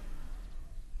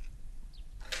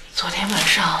昨天晚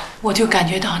上我就感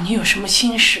觉到你有什么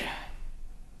心事。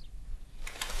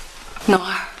农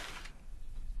儿，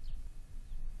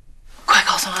快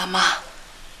告诉阿妈，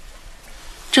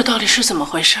这到底是怎么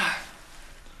回事儿？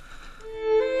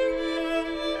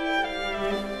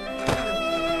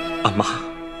阿妈，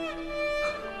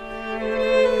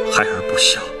孩儿不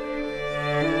孝，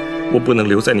我不能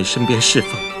留在你身边侍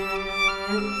奉你。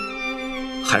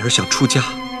孩儿想出家，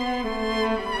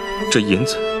这银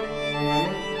子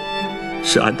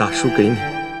是安大叔给你，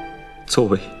作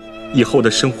为以后的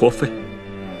生活费，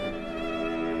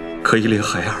可以令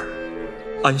孩儿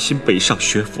安心北上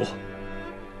学佛。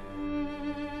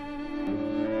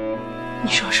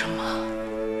你说什么？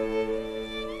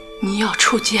你要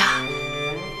出家？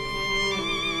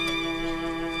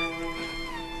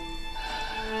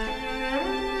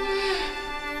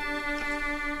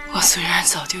我虽然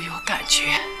早就有感觉，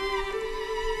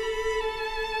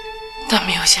但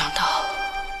没有想到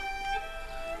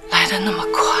来得那么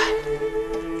快。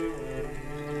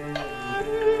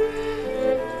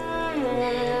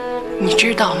你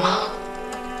知道吗？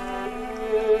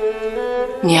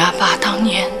你阿爸当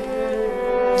年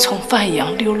从范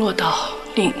阳流落到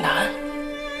岭南，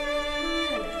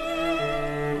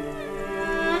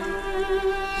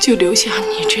就留下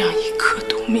你这样一棵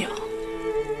独苗。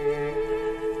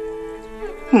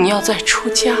你要再出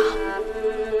家，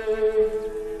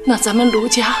那咱们卢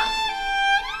家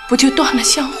不就断了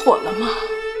香火了吗？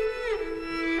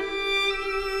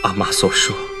阿妈所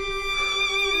说，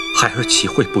孩儿岂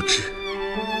会不知？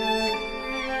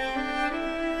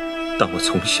但我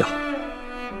从小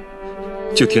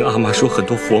就听阿妈说很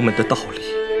多佛门的道理，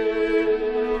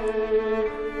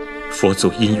佛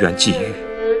祖因缘际遇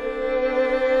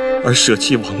而舍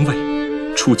弃王位，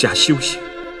出家修行。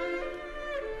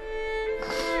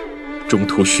中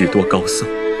途许多高僧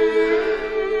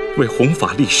为弘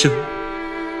法立生，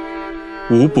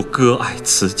无不割爱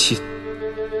辞亲。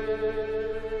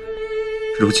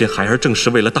如今孩儿正是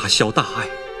为了大孝大爱，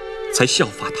才效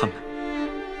法他们。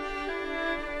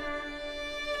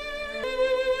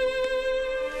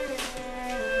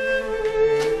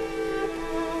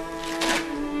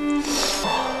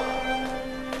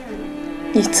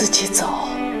你自己走，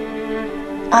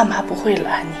阿妈不会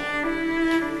拦你。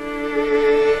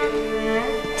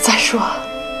再说，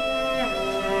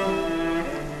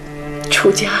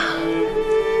出家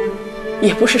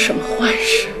也不是什么坏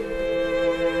事。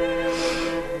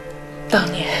当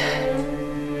年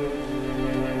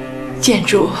建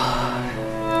主、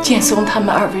建松他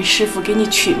们二位师傅给你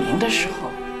取名的时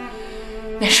候，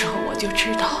那时候我就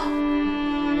知道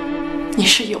你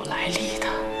是有来历的。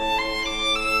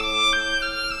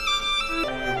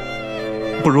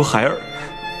不如孩儿。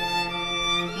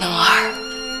能儿，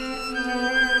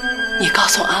你告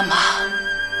诉阿妈，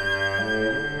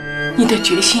你的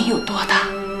决心有多大？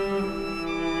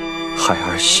孩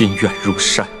儿心愿如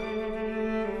山，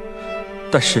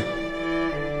但是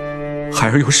孩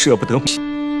儿又舍不得。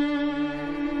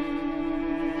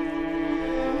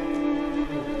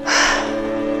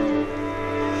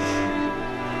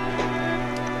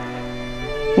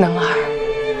能儿，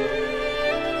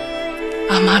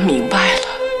阿妈明白了，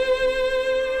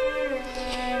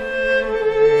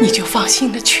你就放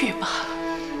心的去吧。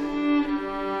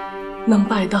能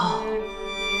拜到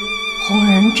弘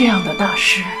仁这样的大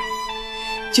师，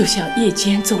就像夜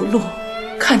间走路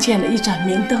看见了一盏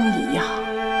明灯一样。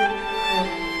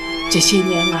这些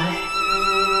年来，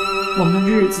我们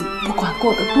日子不管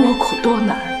过得多苦多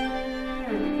难，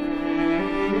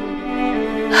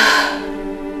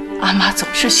阿妈总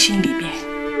是心里边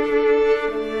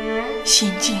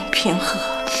心境平和，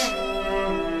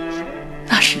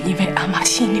那是因为阿妈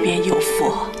心里边有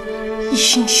佛，一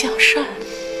心向善，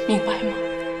明白吗？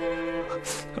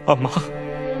阿妈，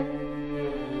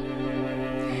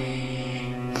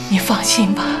你放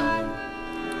心吧，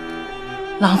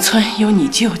狼村有你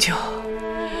舅舅，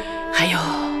还有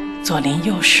左邻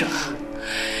右舍。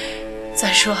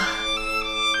再说，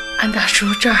安大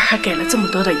叔这儿还给了这么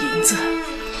多的银子，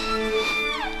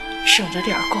省着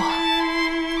点过，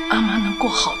阿妈能过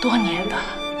好多年的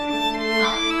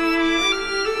啊。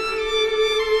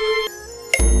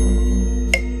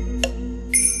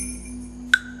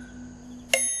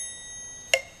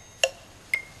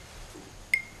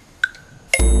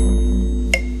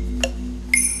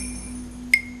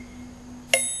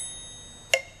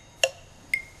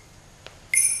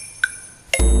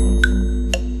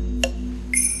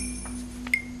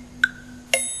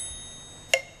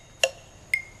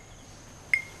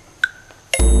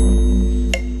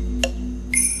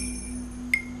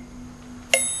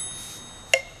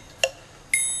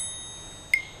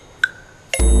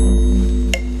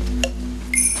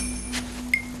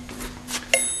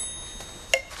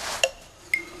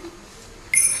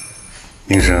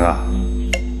明生啊，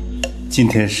今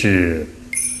天是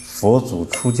佛祖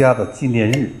出家的纪念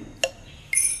日，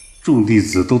众弟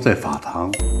子都在法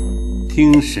堂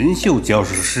听神秀教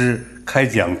授师开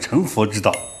讲成佛之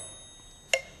道。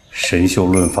神秀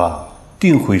论法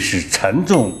定会使禅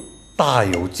众大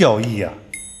有教益啊！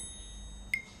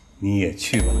你也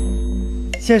去吧。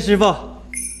谢师傅。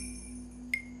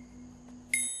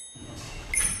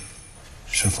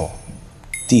师傅，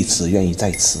弟子愿意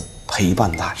在此陪伴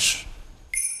大师。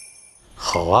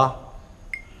好啊，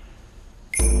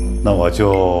那我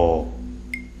就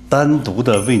单独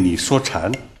的为你说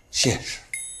禅。谢师。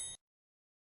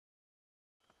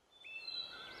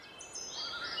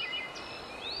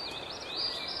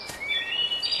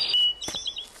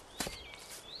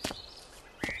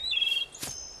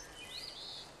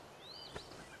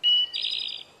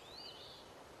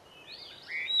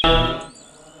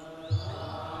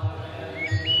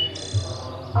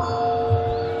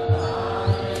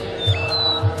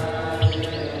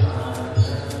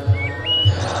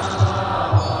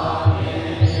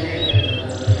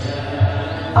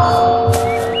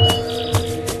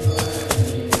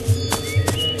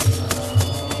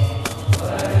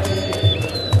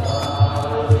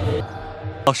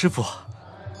老师傅，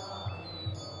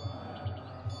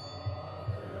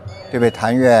这位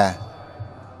谭月，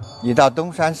你到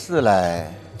东山寺来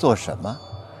做什么？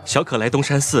小可来东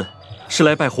山寺是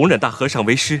来拜弘忍大和尚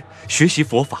为师，学习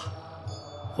佛法。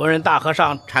弘忍大和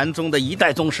尚禅宗的一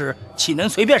代宗师，岂能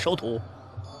随便收徒？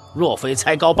若非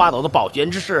才高八斗的保全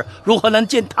之士，如何能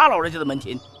进他老人家的门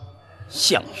庭？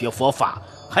想学佛法，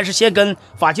还是先跟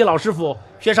法界老师傅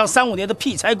学上3、5年的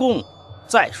辟财功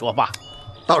再说吧。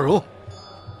道儒，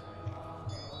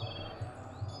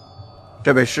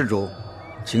这位施主，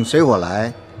请随我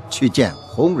来去见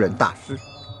弘忍大师。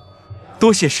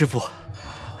多谢师父。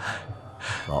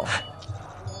走。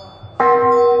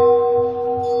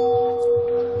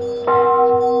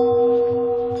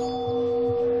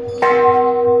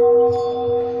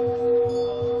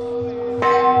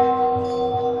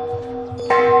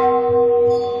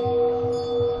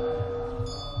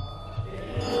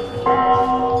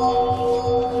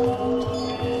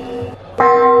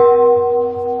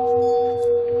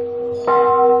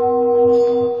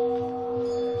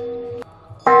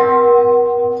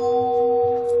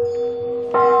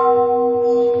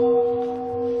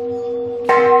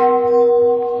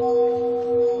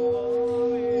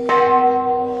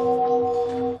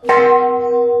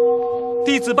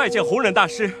子拜见弘忍大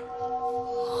师。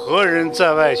何人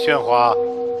在外喧哗？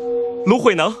卢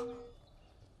慧能。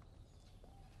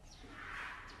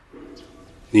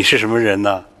你是什么人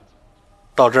呢？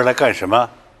到这儿来干什么？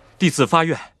弟子发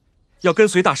愿，要跟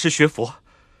随大师学佛，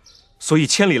所以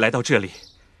千里来到这里。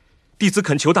弟子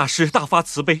恳求大师大发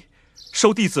慈悲，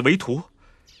收弟子为徒。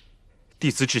弟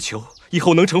子只求以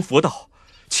后能成佛道，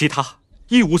其他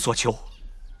一无所求。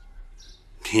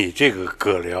你这个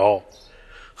葛辽，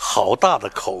好大的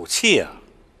口气啊！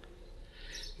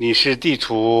你是地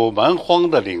处蛮荒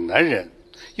的岭南人，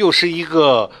又是一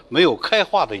个没有开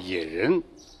化的野人，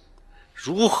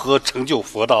如何成就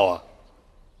佛道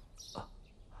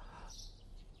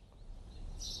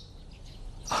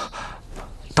啊？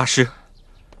大师，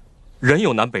人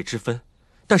有南北之分，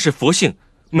但是佛性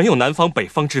没有南方北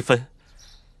方之分，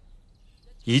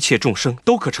一切众生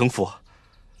都可成佛。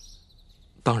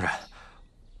当然，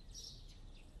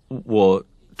我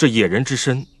这野人之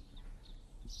身，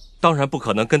当然不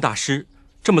可能跟大师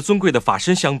这么尊贵的法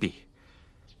身相比，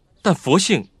但佛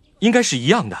性应该是一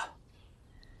样的。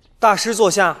大师座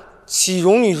下，岂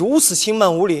容你如此轻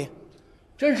慢无礼？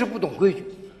真是不懂规矩，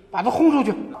把他轰出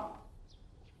去！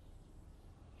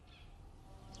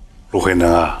陆慧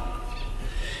能啊，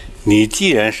你既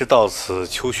然是到此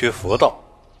求学佛道，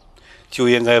就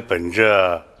应该本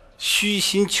着虚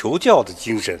心求教的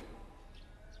精神。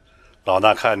老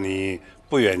衲看你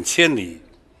不远千里，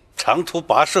长途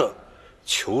跋涉，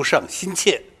求上心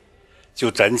切，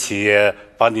就暂且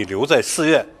把你留在寺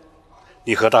院，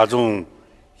你和大众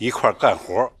一块干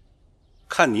活，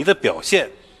看你的表现，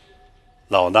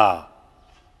老衲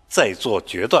再做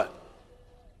决断。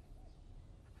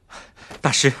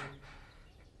大师，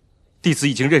弟子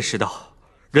已经认识到，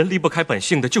人离不开本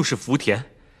性的就是福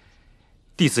田。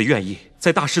弟子愿意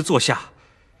在大师座下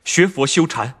学佛修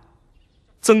禅，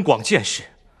增广见识。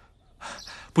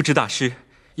不知大师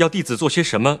要弟子做些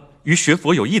什么与学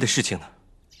佛有益的事情呢？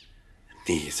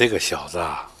你这个小子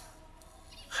啊，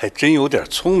还真有点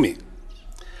聪明，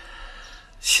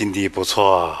心地不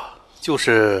错，就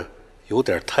是有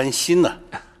点贪心呢。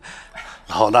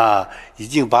老衲已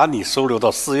经把你收留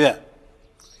到寺院，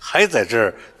还在这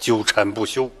儿纠缠不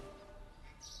休。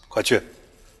快去，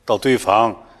到堆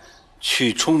房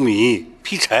去舂米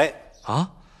劈柴啊！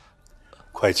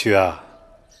快去啊！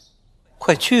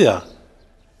快去啊！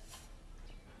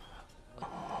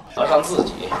和尚自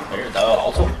己每日都要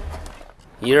劳作，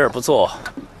一日不做，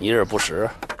一日不食，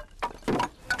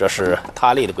这是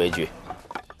他立的规矩。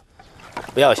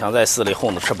不要想在寺里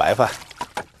混着吃白饭。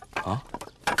啊！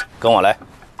跟我来。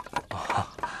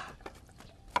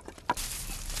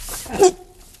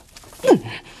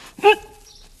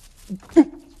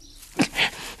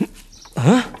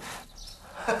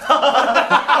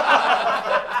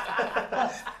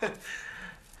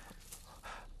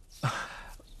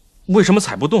为什么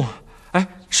踩不动？哎，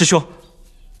师兄，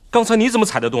刚才你怎么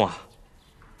踩得动啊？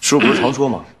师傅不是常说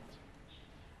吗？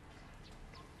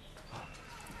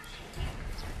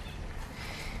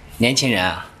年轻人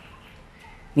啊，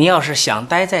你要是想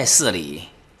待在寺里，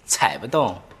踩不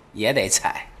动也得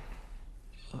踩。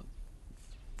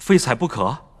非踩不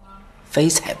可？非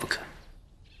踩不可。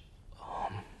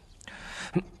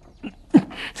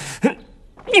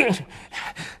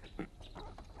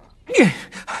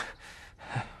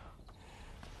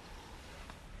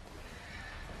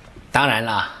当然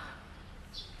了，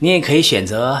你也可以选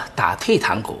择打退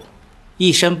堂鼓，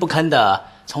一声不吭的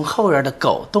从后院的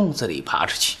狗洞子里爬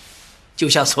出去，就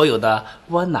像所有的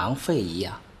窝囊废一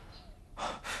样。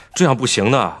这样不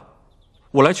行的，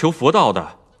我来求佛道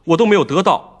的，我都没有得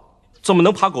到，怎么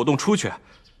能爬狗洞出去？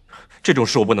这种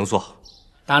事我不能做。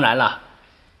当然了，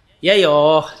也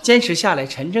有坚持下来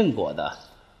成正果的。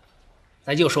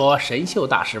咱就说神秀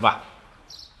大师吧，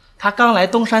他刚来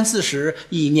东山寺时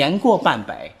已年过半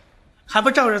百，还不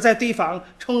照着在堆房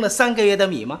冲了3个月的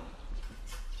米吗？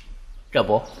这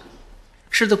不，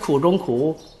吃得苦中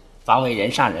苦，方为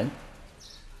人上人。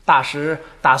大师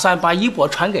打算把衣钵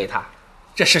传给他，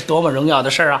这是多么荣耀的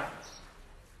事啊！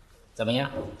怎么样，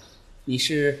你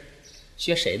是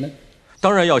学谁呢？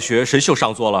当然要学神秀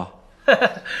上座了。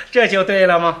这就对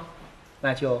了吗？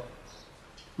那就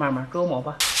慢慢琢磨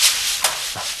吧。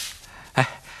哎，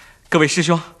各位师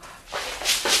兄，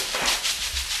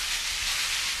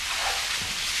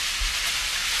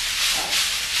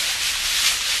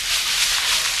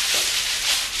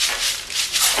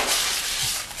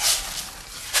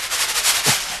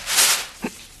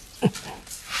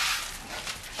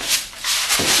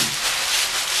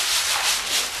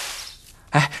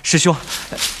哎，师兄。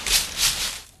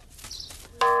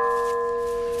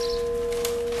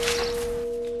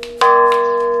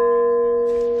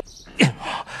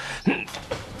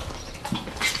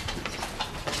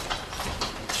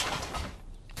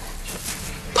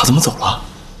怎么走了？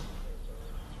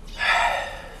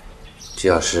这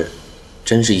要是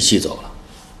真是一气走了，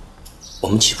我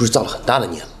们岂不是造了很大的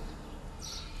孽吗？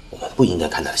我们不应该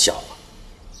看他的笑话，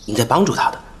应该帮助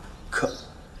他的。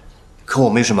可我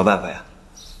们有什么办法呀？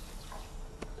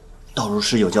道如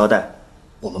师有交代，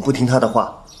我们不听他的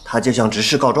话，他就向执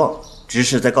事告状，执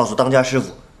事再告诉当家师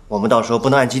傅，我们到时候不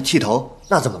能按期剃头，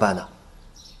那怎么办呢？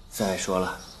再说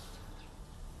了，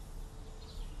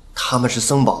他们是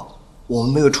僧宝，我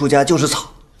们没有出家就是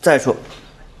草。再说，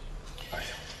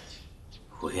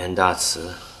无缘大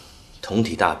慈，同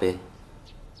体大悲，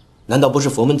难道不是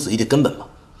佛门子义的根本吗？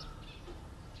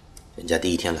人家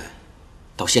第一天来，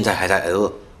到现在还在挨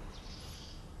饿，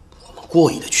我们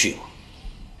过意得去吗？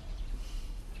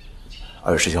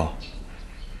二位师兄，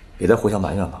别再互相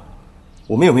埋怨了，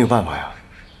我们有没有办法呀？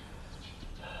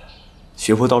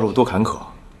学佛道路多坎坷，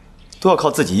都要靠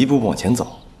自己一步步往前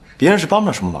走，别人是帮不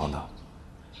了什么忙的。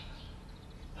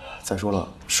再说了，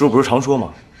师父不是常说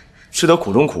吗？吃得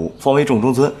苦中苦，方为重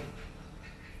中尊。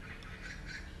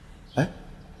哎，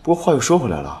不过话又说回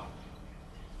来了，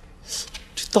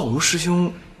这道如师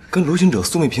兄跟卢行者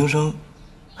素昧平生，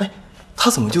哎，他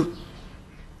怎么就……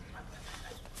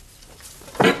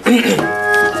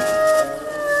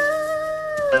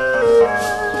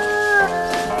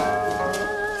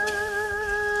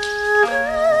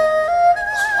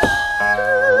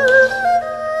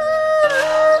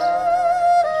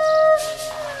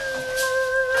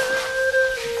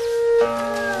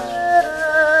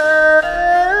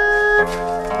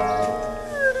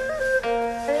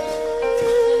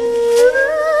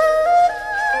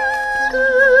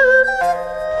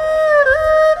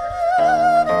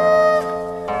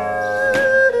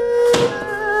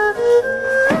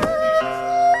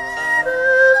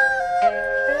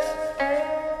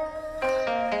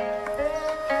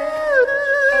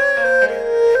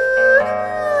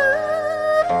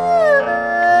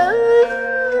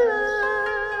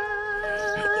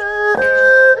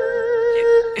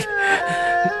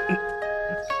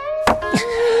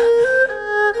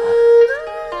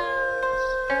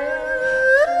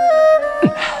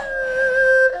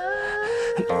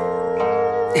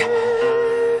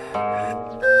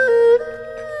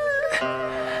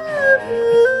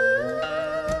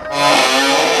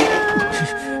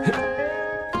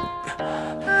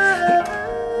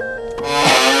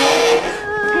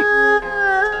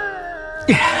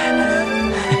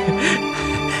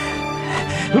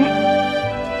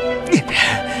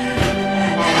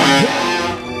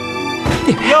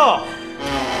哟，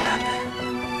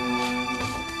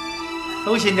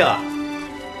卢行者，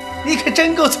你可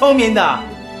真够聪明的。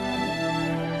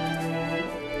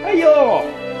哎呦，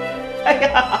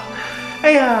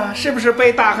哎呀，是不是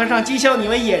被大和尚讥笑你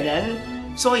为野人，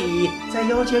所以在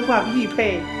腰间挂个玉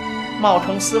佩，冒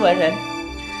充斯文人？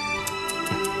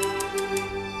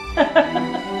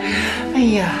哎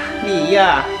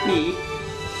呀，你，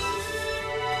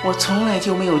我从来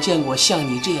就没有见过像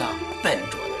你这样笨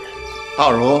拙的人。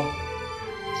道如，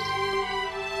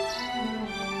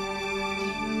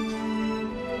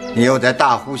你又在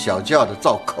大呼小叫的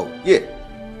造口业。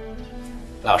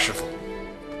老师傅，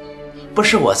不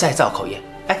是我在造口业，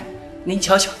哎，您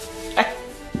瞧瞧，哎，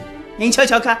您瞧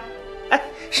瞧看，哎，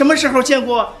什么时候见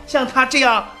过像他这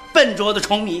样笨拙的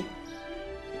虫迷？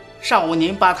上午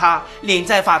您把他领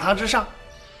在法堂之上，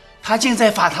他竟在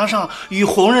法堂上与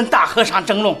弘忍大和尚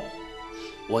争论。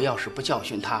我要是不教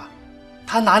训他，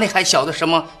他哪里还晓得什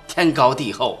么天高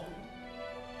地厚？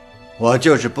我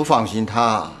就是不放心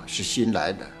他是新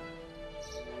来的，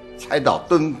才到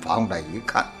敦房来一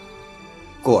看，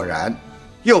果然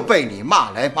又被你骂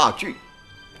来骂去。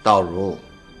道如，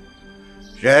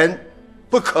人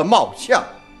不可貌相。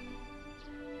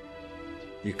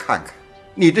你看看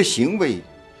你的行为，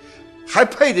还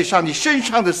配得上你身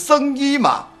上的僧衣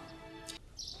吗？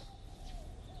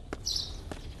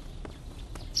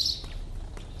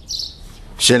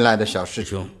新来的小师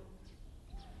兄，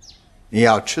你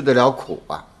要吃得了苦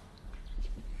啊！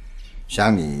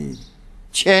想你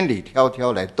千里迢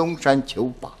迢来东山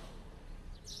求法，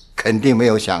肯定没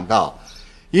有想到，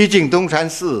一进东山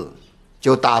寺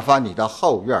就打发你到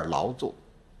后院劳作。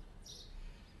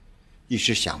一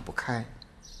时想不开，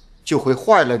就会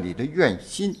坏了你的愿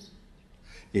心。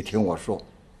你听我说，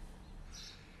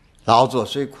劳作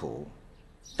虽苦，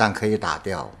但可以打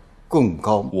掉贡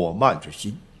高我慢之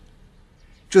心，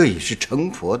这也是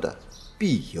成佛的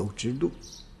必由之路。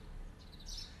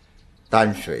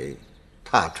担水、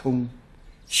踏冲、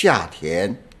下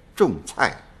田、种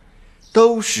菜，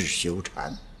都是修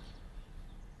禅。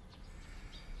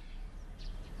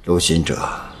卢行者，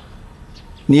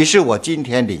你是我今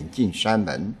天领进山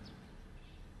门，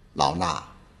老衲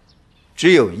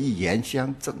只有一言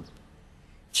相赠，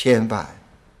千万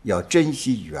要珍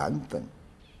惜缘分，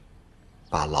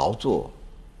把劳作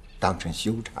当成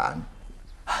修禅。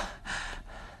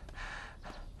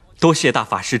多谢大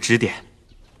法师指点。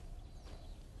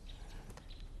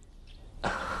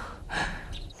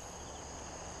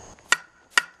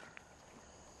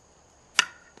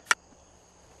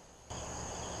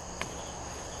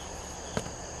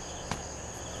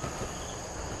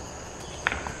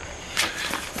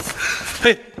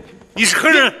嘿，你是何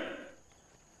人？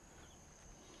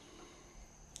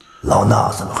老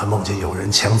衲怎么还梦见有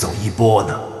人抢走衣钵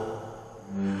呢？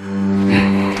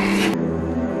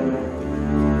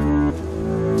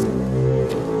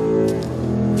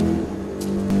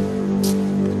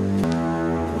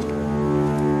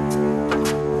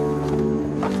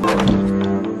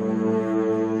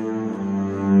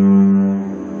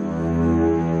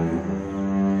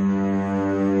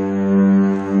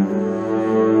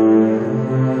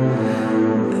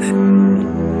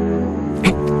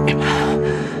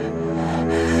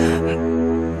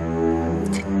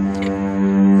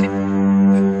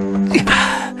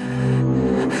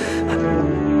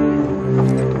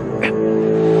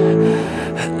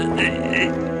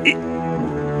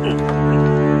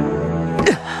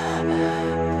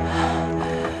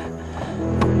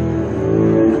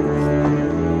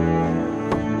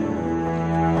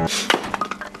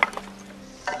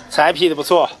柴劈的不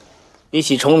错，比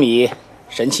起舂米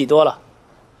神气多了。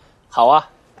好啊，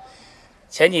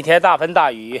前几天大风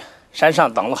大雨，山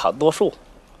上挡了好多树，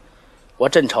我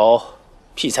正愁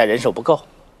劈柴人手不够，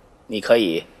你可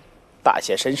以大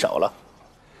显身手了。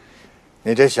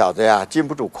你这小子呀，禁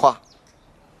不住夸。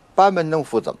班门弄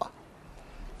斧怎么？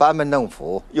班门弄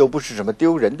斧又不是什么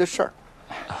丢人的事儿。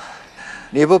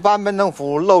你不班门弄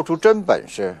斧，露出真本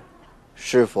事，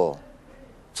师傅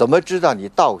怎么知道你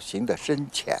道行的深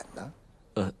浅呢？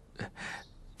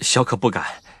小可不敢，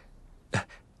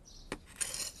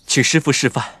请师父示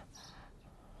范。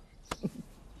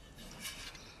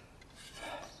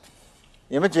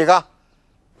你们几个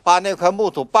把那块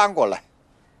木土搬过来。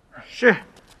是。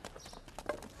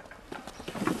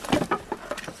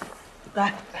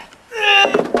来，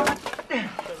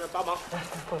这边帮忙，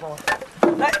过来帮忙。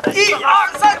来，1、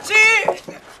2、3，起！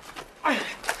哎呀，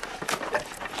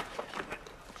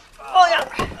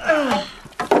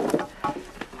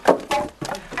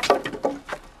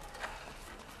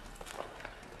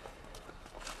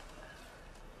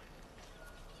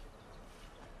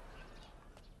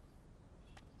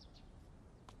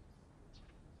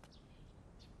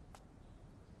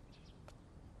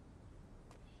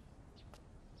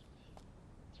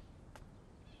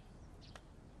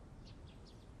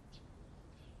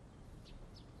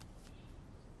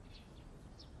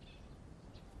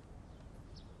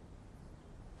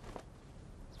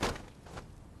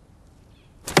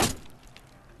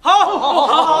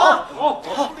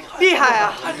好，厉害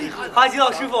啊！巴基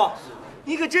老师傅，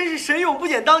你可真是神勇不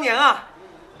减当年啊！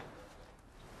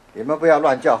你们不要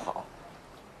乱叫好。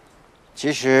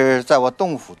其实，在我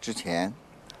动斧之前，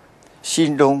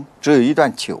心中只有一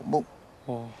段朽梦。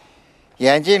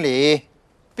眼睛里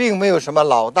并没有什么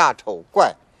老大丑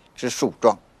怪之树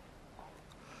状。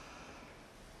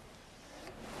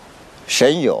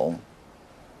神勇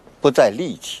不在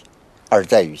力气，而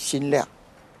在于心量。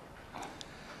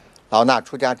老衲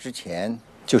出家之前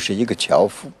就是一个樵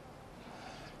夫，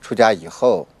出家以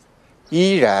后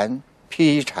依然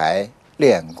劈柴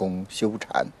练功修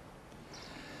禅，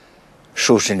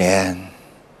数十年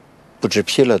不知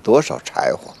劈了多少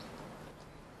柴火。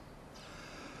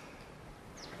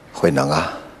慧能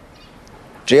啊，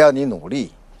只要你努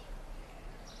力，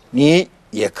你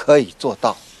也可以做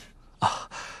到。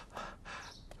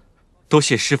多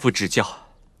谢师父指教。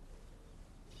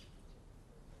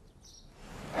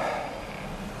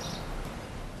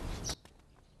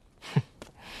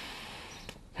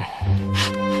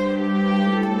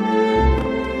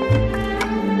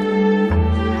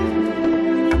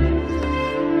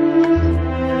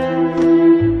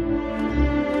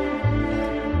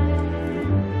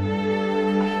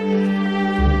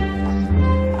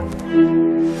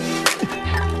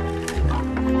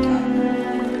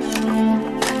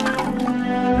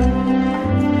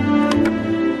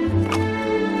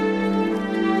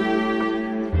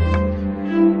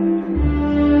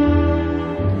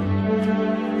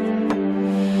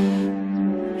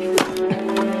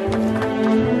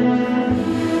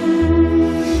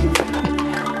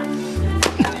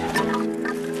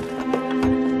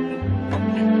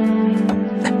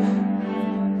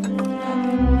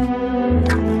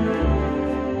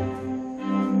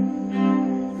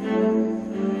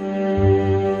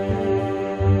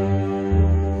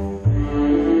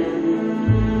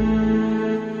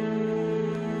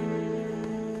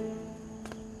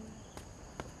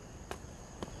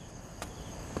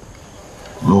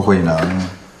不慧能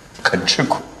肯吃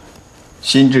苦，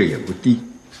心智也不低，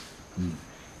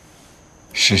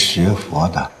是学佛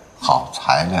的好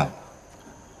材料。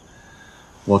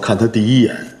我看他第一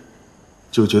眼，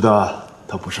就觉得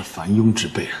他不是凡庸之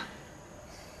辈啊。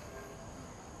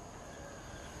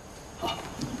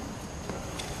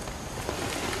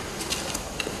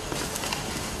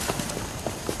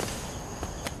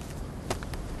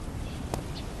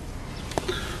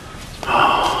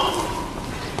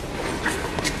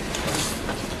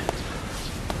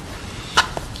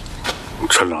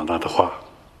 陈老大的话，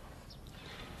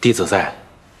弟子在。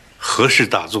何事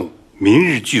大众明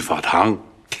日聚法堂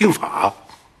听法，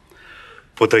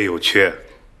不得有缺。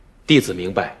弟子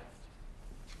明白。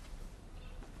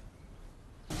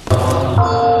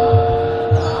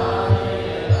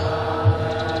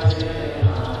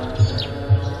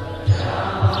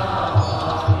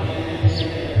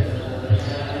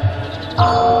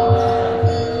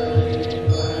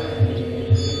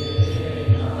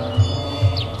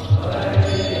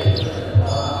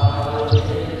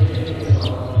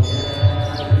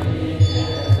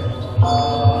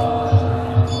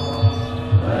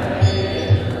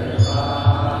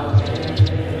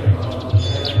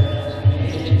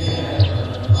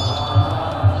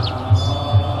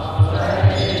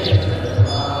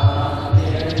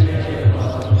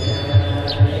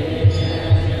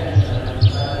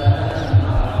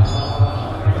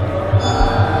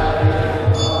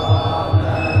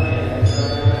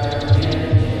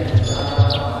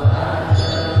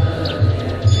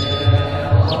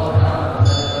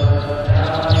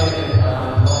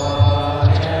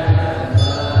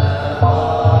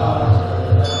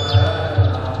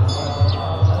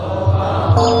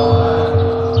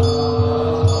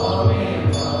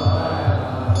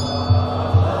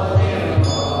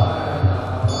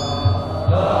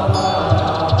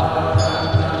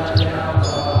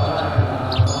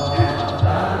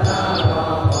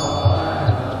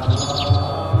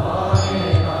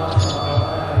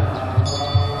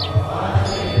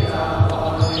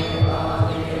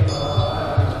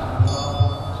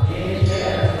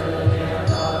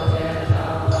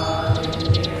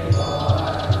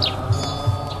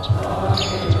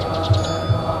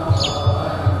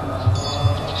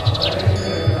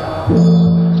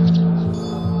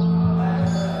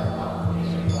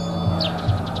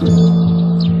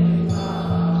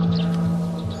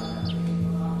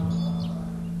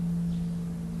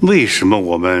为什么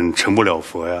我们成不了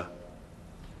佛呀？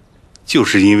就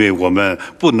是因为我们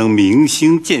不能明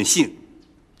心见性。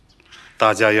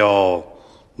大家要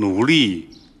努力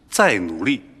再努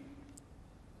力，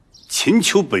勤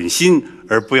求本心，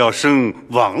而不要生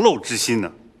网漏之心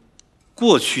呢。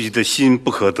过去的心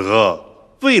不可得，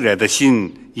未来的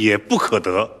心也不可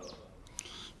得。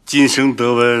今生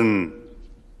得闻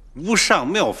无上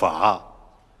妙法，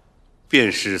便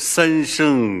是三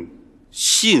生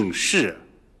幸事。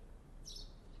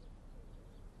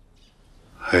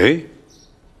哎，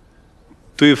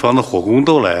对方的火攻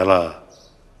都来了，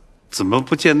怎么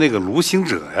不见那个卢行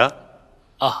者呀？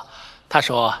哦，他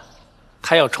说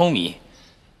他要舂米，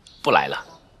不来了。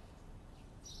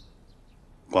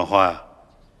广花呀，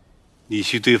你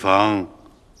去对方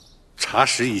查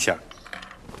实一下。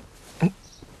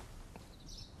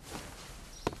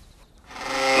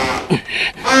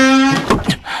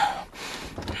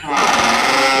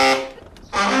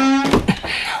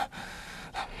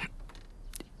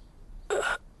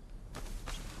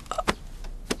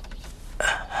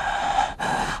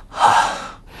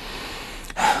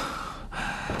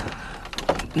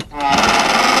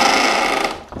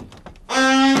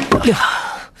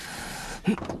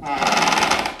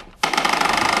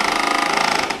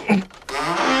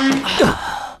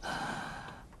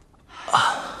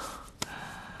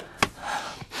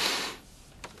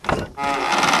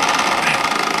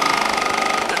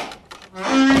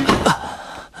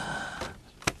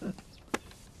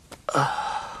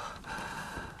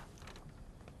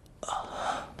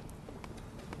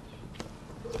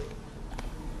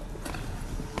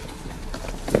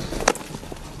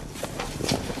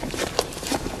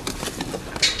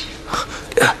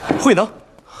慧能，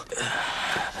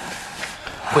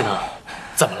慧能，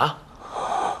怎么了？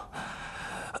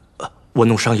我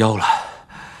弄伤腰了。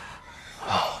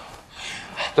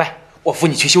来，我扶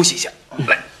你去休息一下。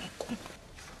来，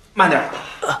慢点。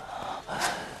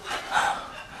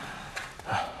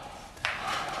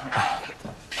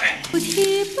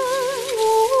题本无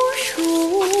数，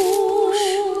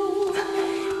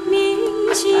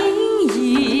明镜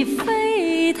亦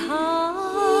非台。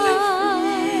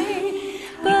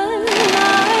本来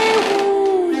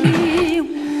无一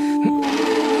物，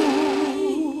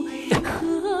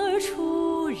何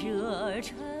处惹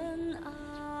尘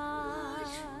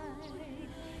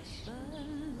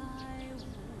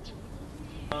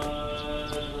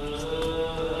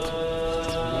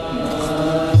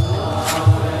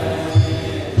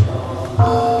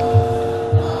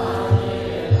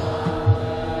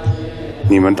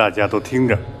你们大家都听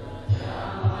着，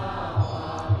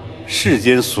世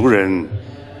间俗人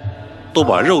都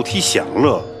把肉体享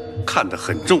乐看得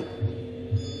很重，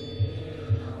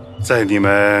在你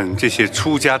们这些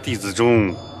出家弟子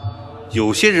中，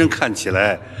有些人看起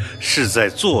来是在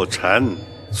坐禅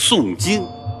诵经，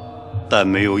但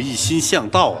没有一心向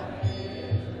道啊。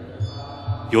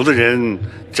有的人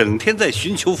整天在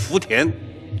寻求福田，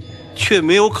却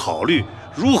没有考虑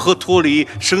如何脱离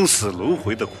生死轮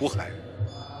回的苦海。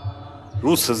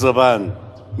如此这般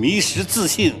迷失自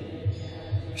信，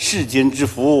世间之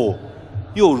福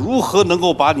又如何能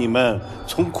够把你们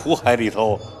从苦海里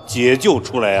头解救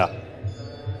出来啊？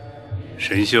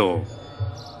神秀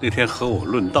那天和我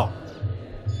论道，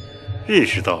认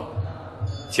识到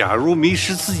假如迷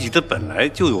失自己的本来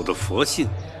就有的佛性，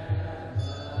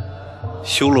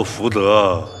修了福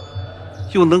德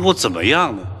又能够怎么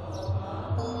样呢？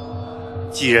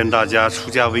既然大家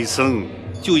出家为僧，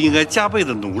就应该加倍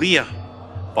的努力啊，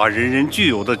把人人具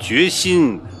有的决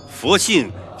心佛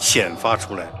性显发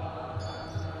出来，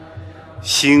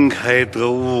心开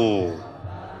得悟，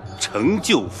成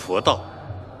就佛道。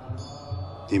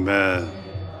你们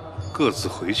各自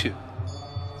回去，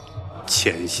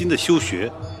潜心的修学，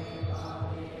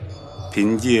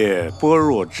凭借般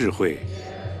若智慧，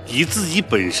以自己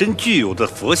本身具有的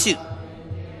佛性，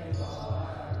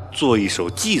做一首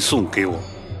偈颂给我。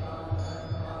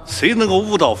谁能够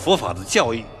悟到佛法的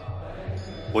教义，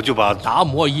我就把达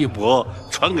摩一钵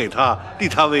传给他，立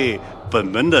他为本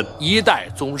门的一代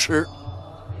宗师。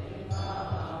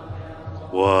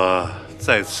我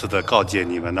再次的告诫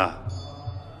你们呐，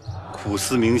苦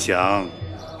思冥想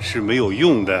是没有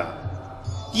用的，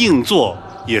硬做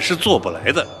也是做不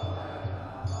来的。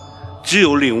只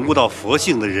有领悟到佛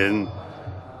性的人，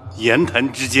言谈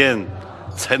之间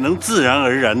才能自然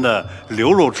而然地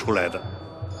流露出来的。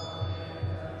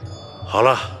好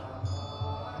了，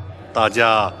大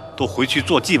家都回去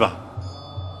做记吧。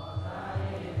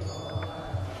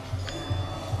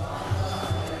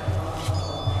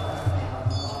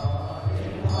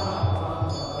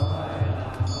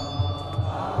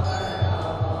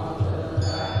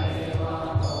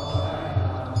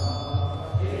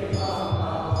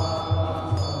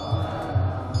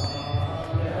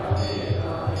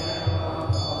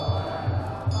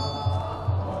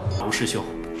师兄，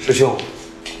师兄，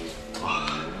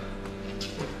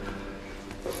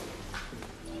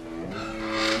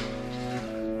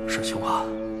师兄啊，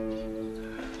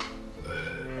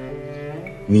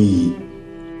你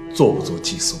做不做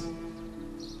寄送？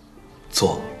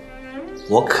做，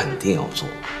我肯定要做，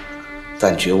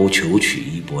但绝无求取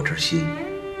衣钵之心，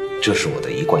这是我的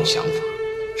一贯想法。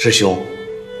师兄，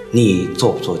你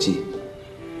做不做祭？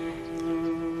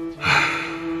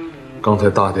刚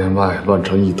才大殿外乱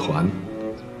成一团，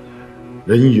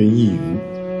人云亦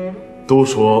云，都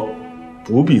说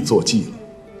不必做祭了。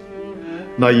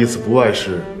那意思不外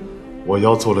是，我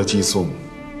要做了祭送，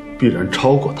必然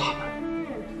超过他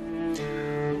们。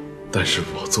但是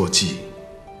我做祭，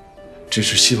只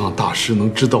是希望大师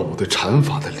能知道我对禅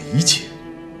法的理解。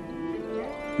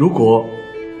如果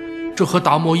这和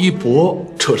达摩一钵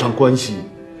扯上关系，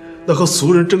那和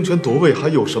俗人争权夺位还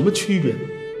有什么区别呢？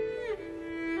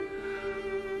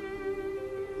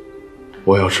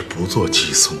我要是不做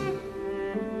寄送，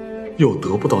又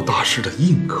得不到大师的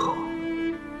认可。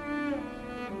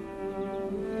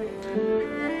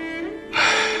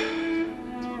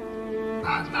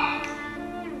难呐！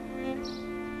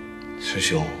师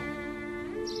兄，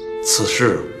此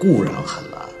事固然很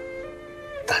难，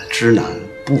但知难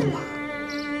不难。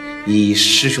以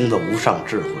师兄的无上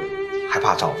智慧，还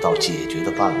怕找不到解决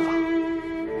的办法？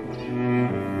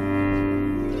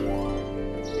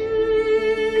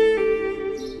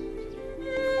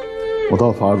我到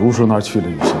法如师那儿去了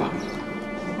一下。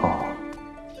哦，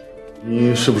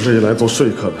你是不是也来做说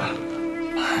客的？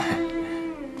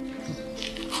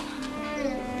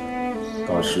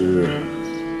大师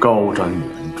高瞻远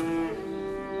瞩，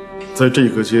在这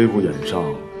个节骨眼上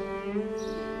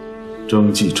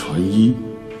征际传衣，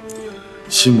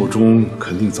心目中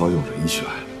肯定早有人选。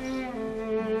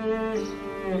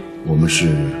我们是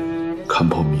看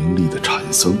破名利的禅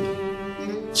僧，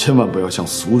千万不要像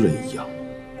俗人一样。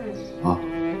啊，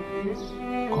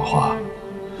广华，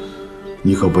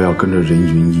你可不要跟着人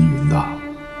云亦云呐！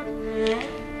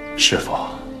师父，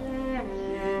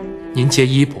您接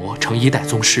衣钵成一代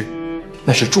宗师，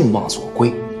那是众望所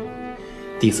归。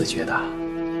弟子觉得，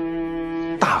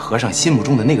大和尚心目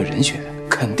中的那个人选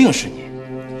肯定是您。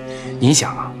您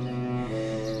想啊，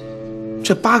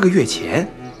这8个月前，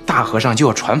大和尚就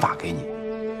要传法给你，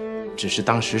只是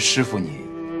当时师父你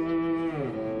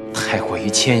太过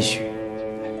于谦虚。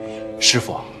师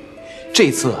父，这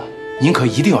次您可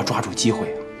一定要抓住机会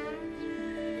啊！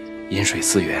饮水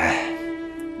思源，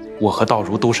我和道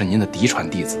儒都是您的嫡传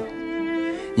弟子，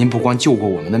您不光救过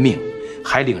我们的命，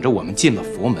还领着我们进了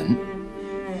佛门。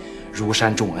如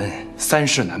山重恩，三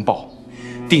世难报，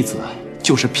弟子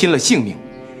就是拼了性命，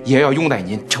也要拥戴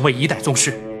您成为一代宗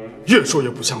师。越说越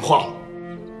不像话了。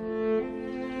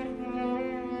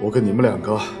我跟你们两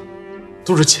个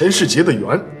都是前世结的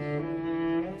缘，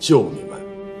救你们，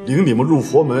领你们入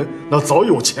佛门，那早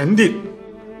有前定，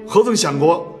何曾想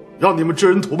过让你们知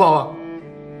恩图报啊？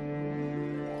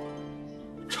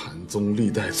禅宗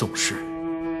历代宗师，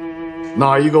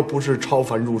哪一个不是超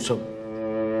凡入圣？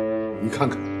你看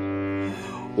看，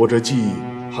我这技艺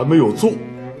还没有做，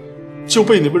就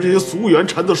被你们这些俗缘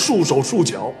缠得束手束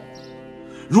脚，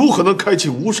如何能开启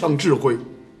无上智慧？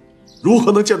如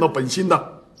何能见到本心呢？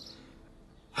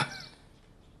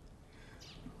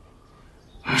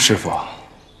师父，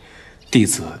弟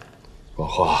子，宝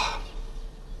华，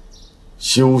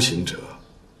修行者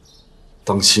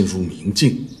当心如明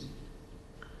镜，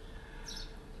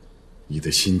你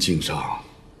的心境上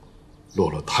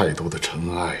落了太多的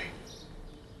尘埃，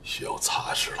需要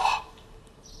擦拭了。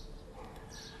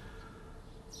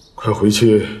快回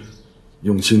去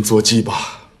用心做记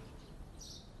吧。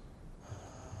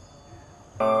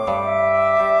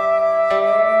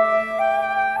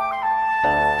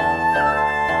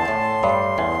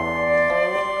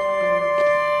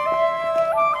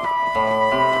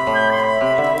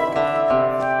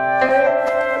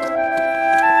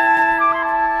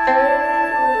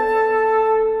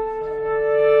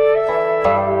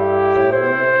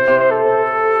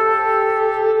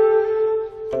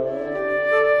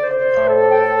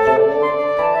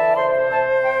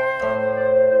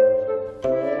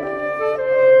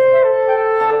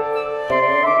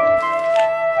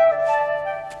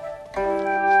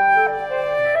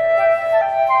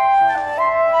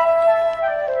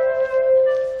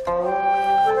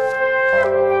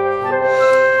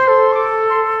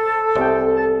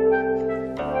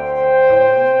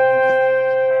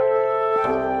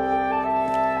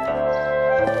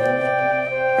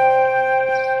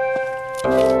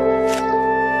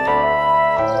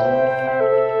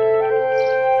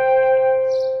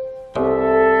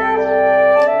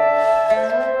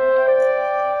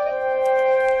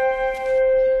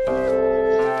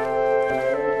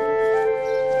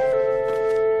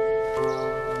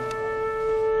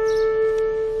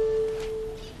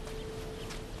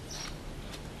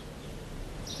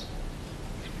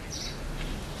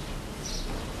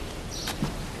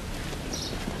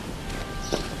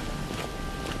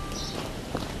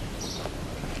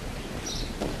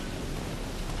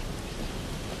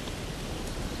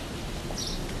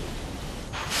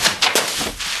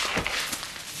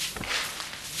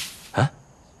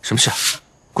什么事？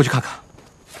过去看看。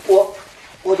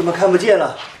我怎么看不见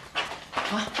了？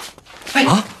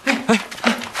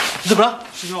你怎么了，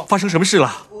师兄？发生什么事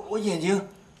了？我眼睛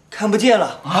看不见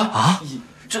了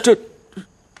这，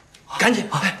赶紧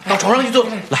到床上去坐。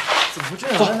来，怎么会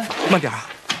这走，样？慢点啊。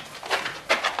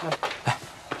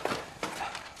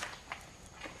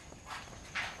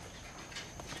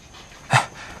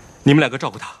你们两个照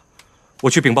顾他，我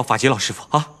去禀报法吉老师傅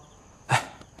啊。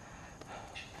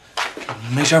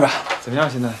没事吧？怎么样？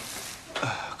现在？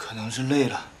可能是累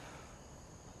了。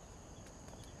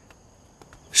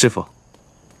师傅，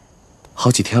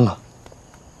好几天了，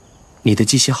你的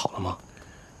鸡血好了吗？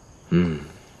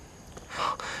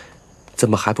怎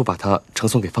么还不把它呈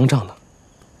送给方丈呢？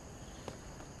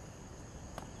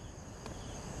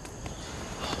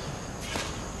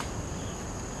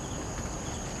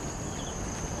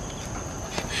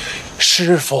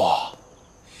师傅，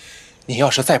你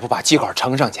要是再不把鸡管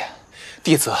呈上去，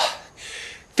弟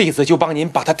子就帮您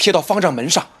把它贴到方丈门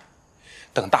上，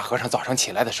等大和尚早上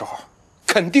起来的时候，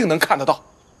肯定能看得到。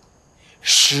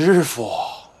师傅，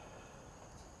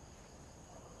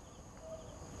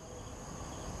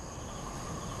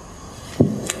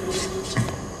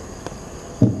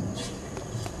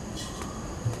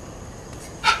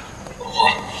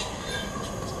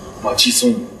马继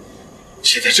宗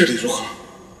写在这里如何？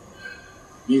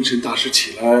明神大师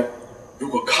起来，如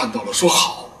果看到了说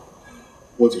好，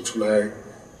我就出来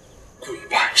跪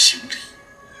拜行礼，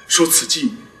说此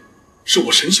计是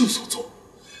我神秀所做。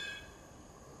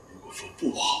如果说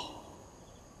不好，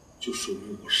就说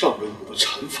明我尚未我的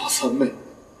禅法三昧，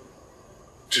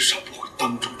至少不会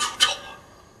当众出丑啊。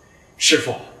师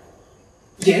傅，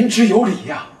言之有理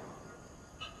呀。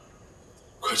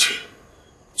快去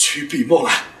取笔墨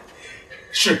来。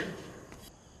是。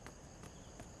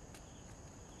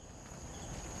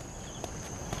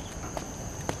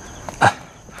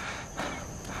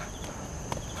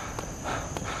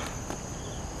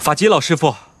法吉老师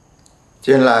傅，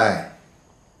进来。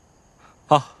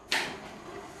啊。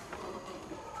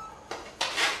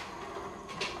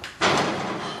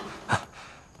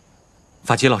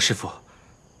法吉老师傅，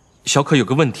小可有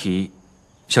个问题，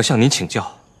想向您请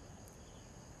教。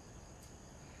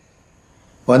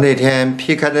我那天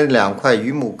劈开的2块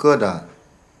榆木疙瘩，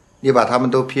你把它们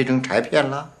都劈成柴片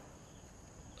了？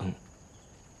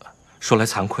说来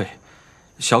惭愧，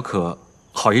小可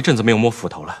好一阵子没有摸斧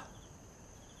头了。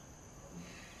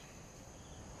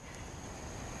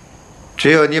只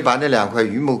有你把那2块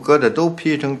榆木疙瘩都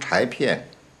劈成柴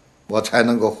片，我才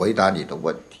能够回答你的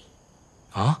问题。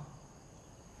啊！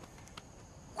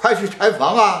快去柴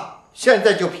房啊！现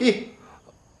在就劈。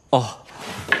哦。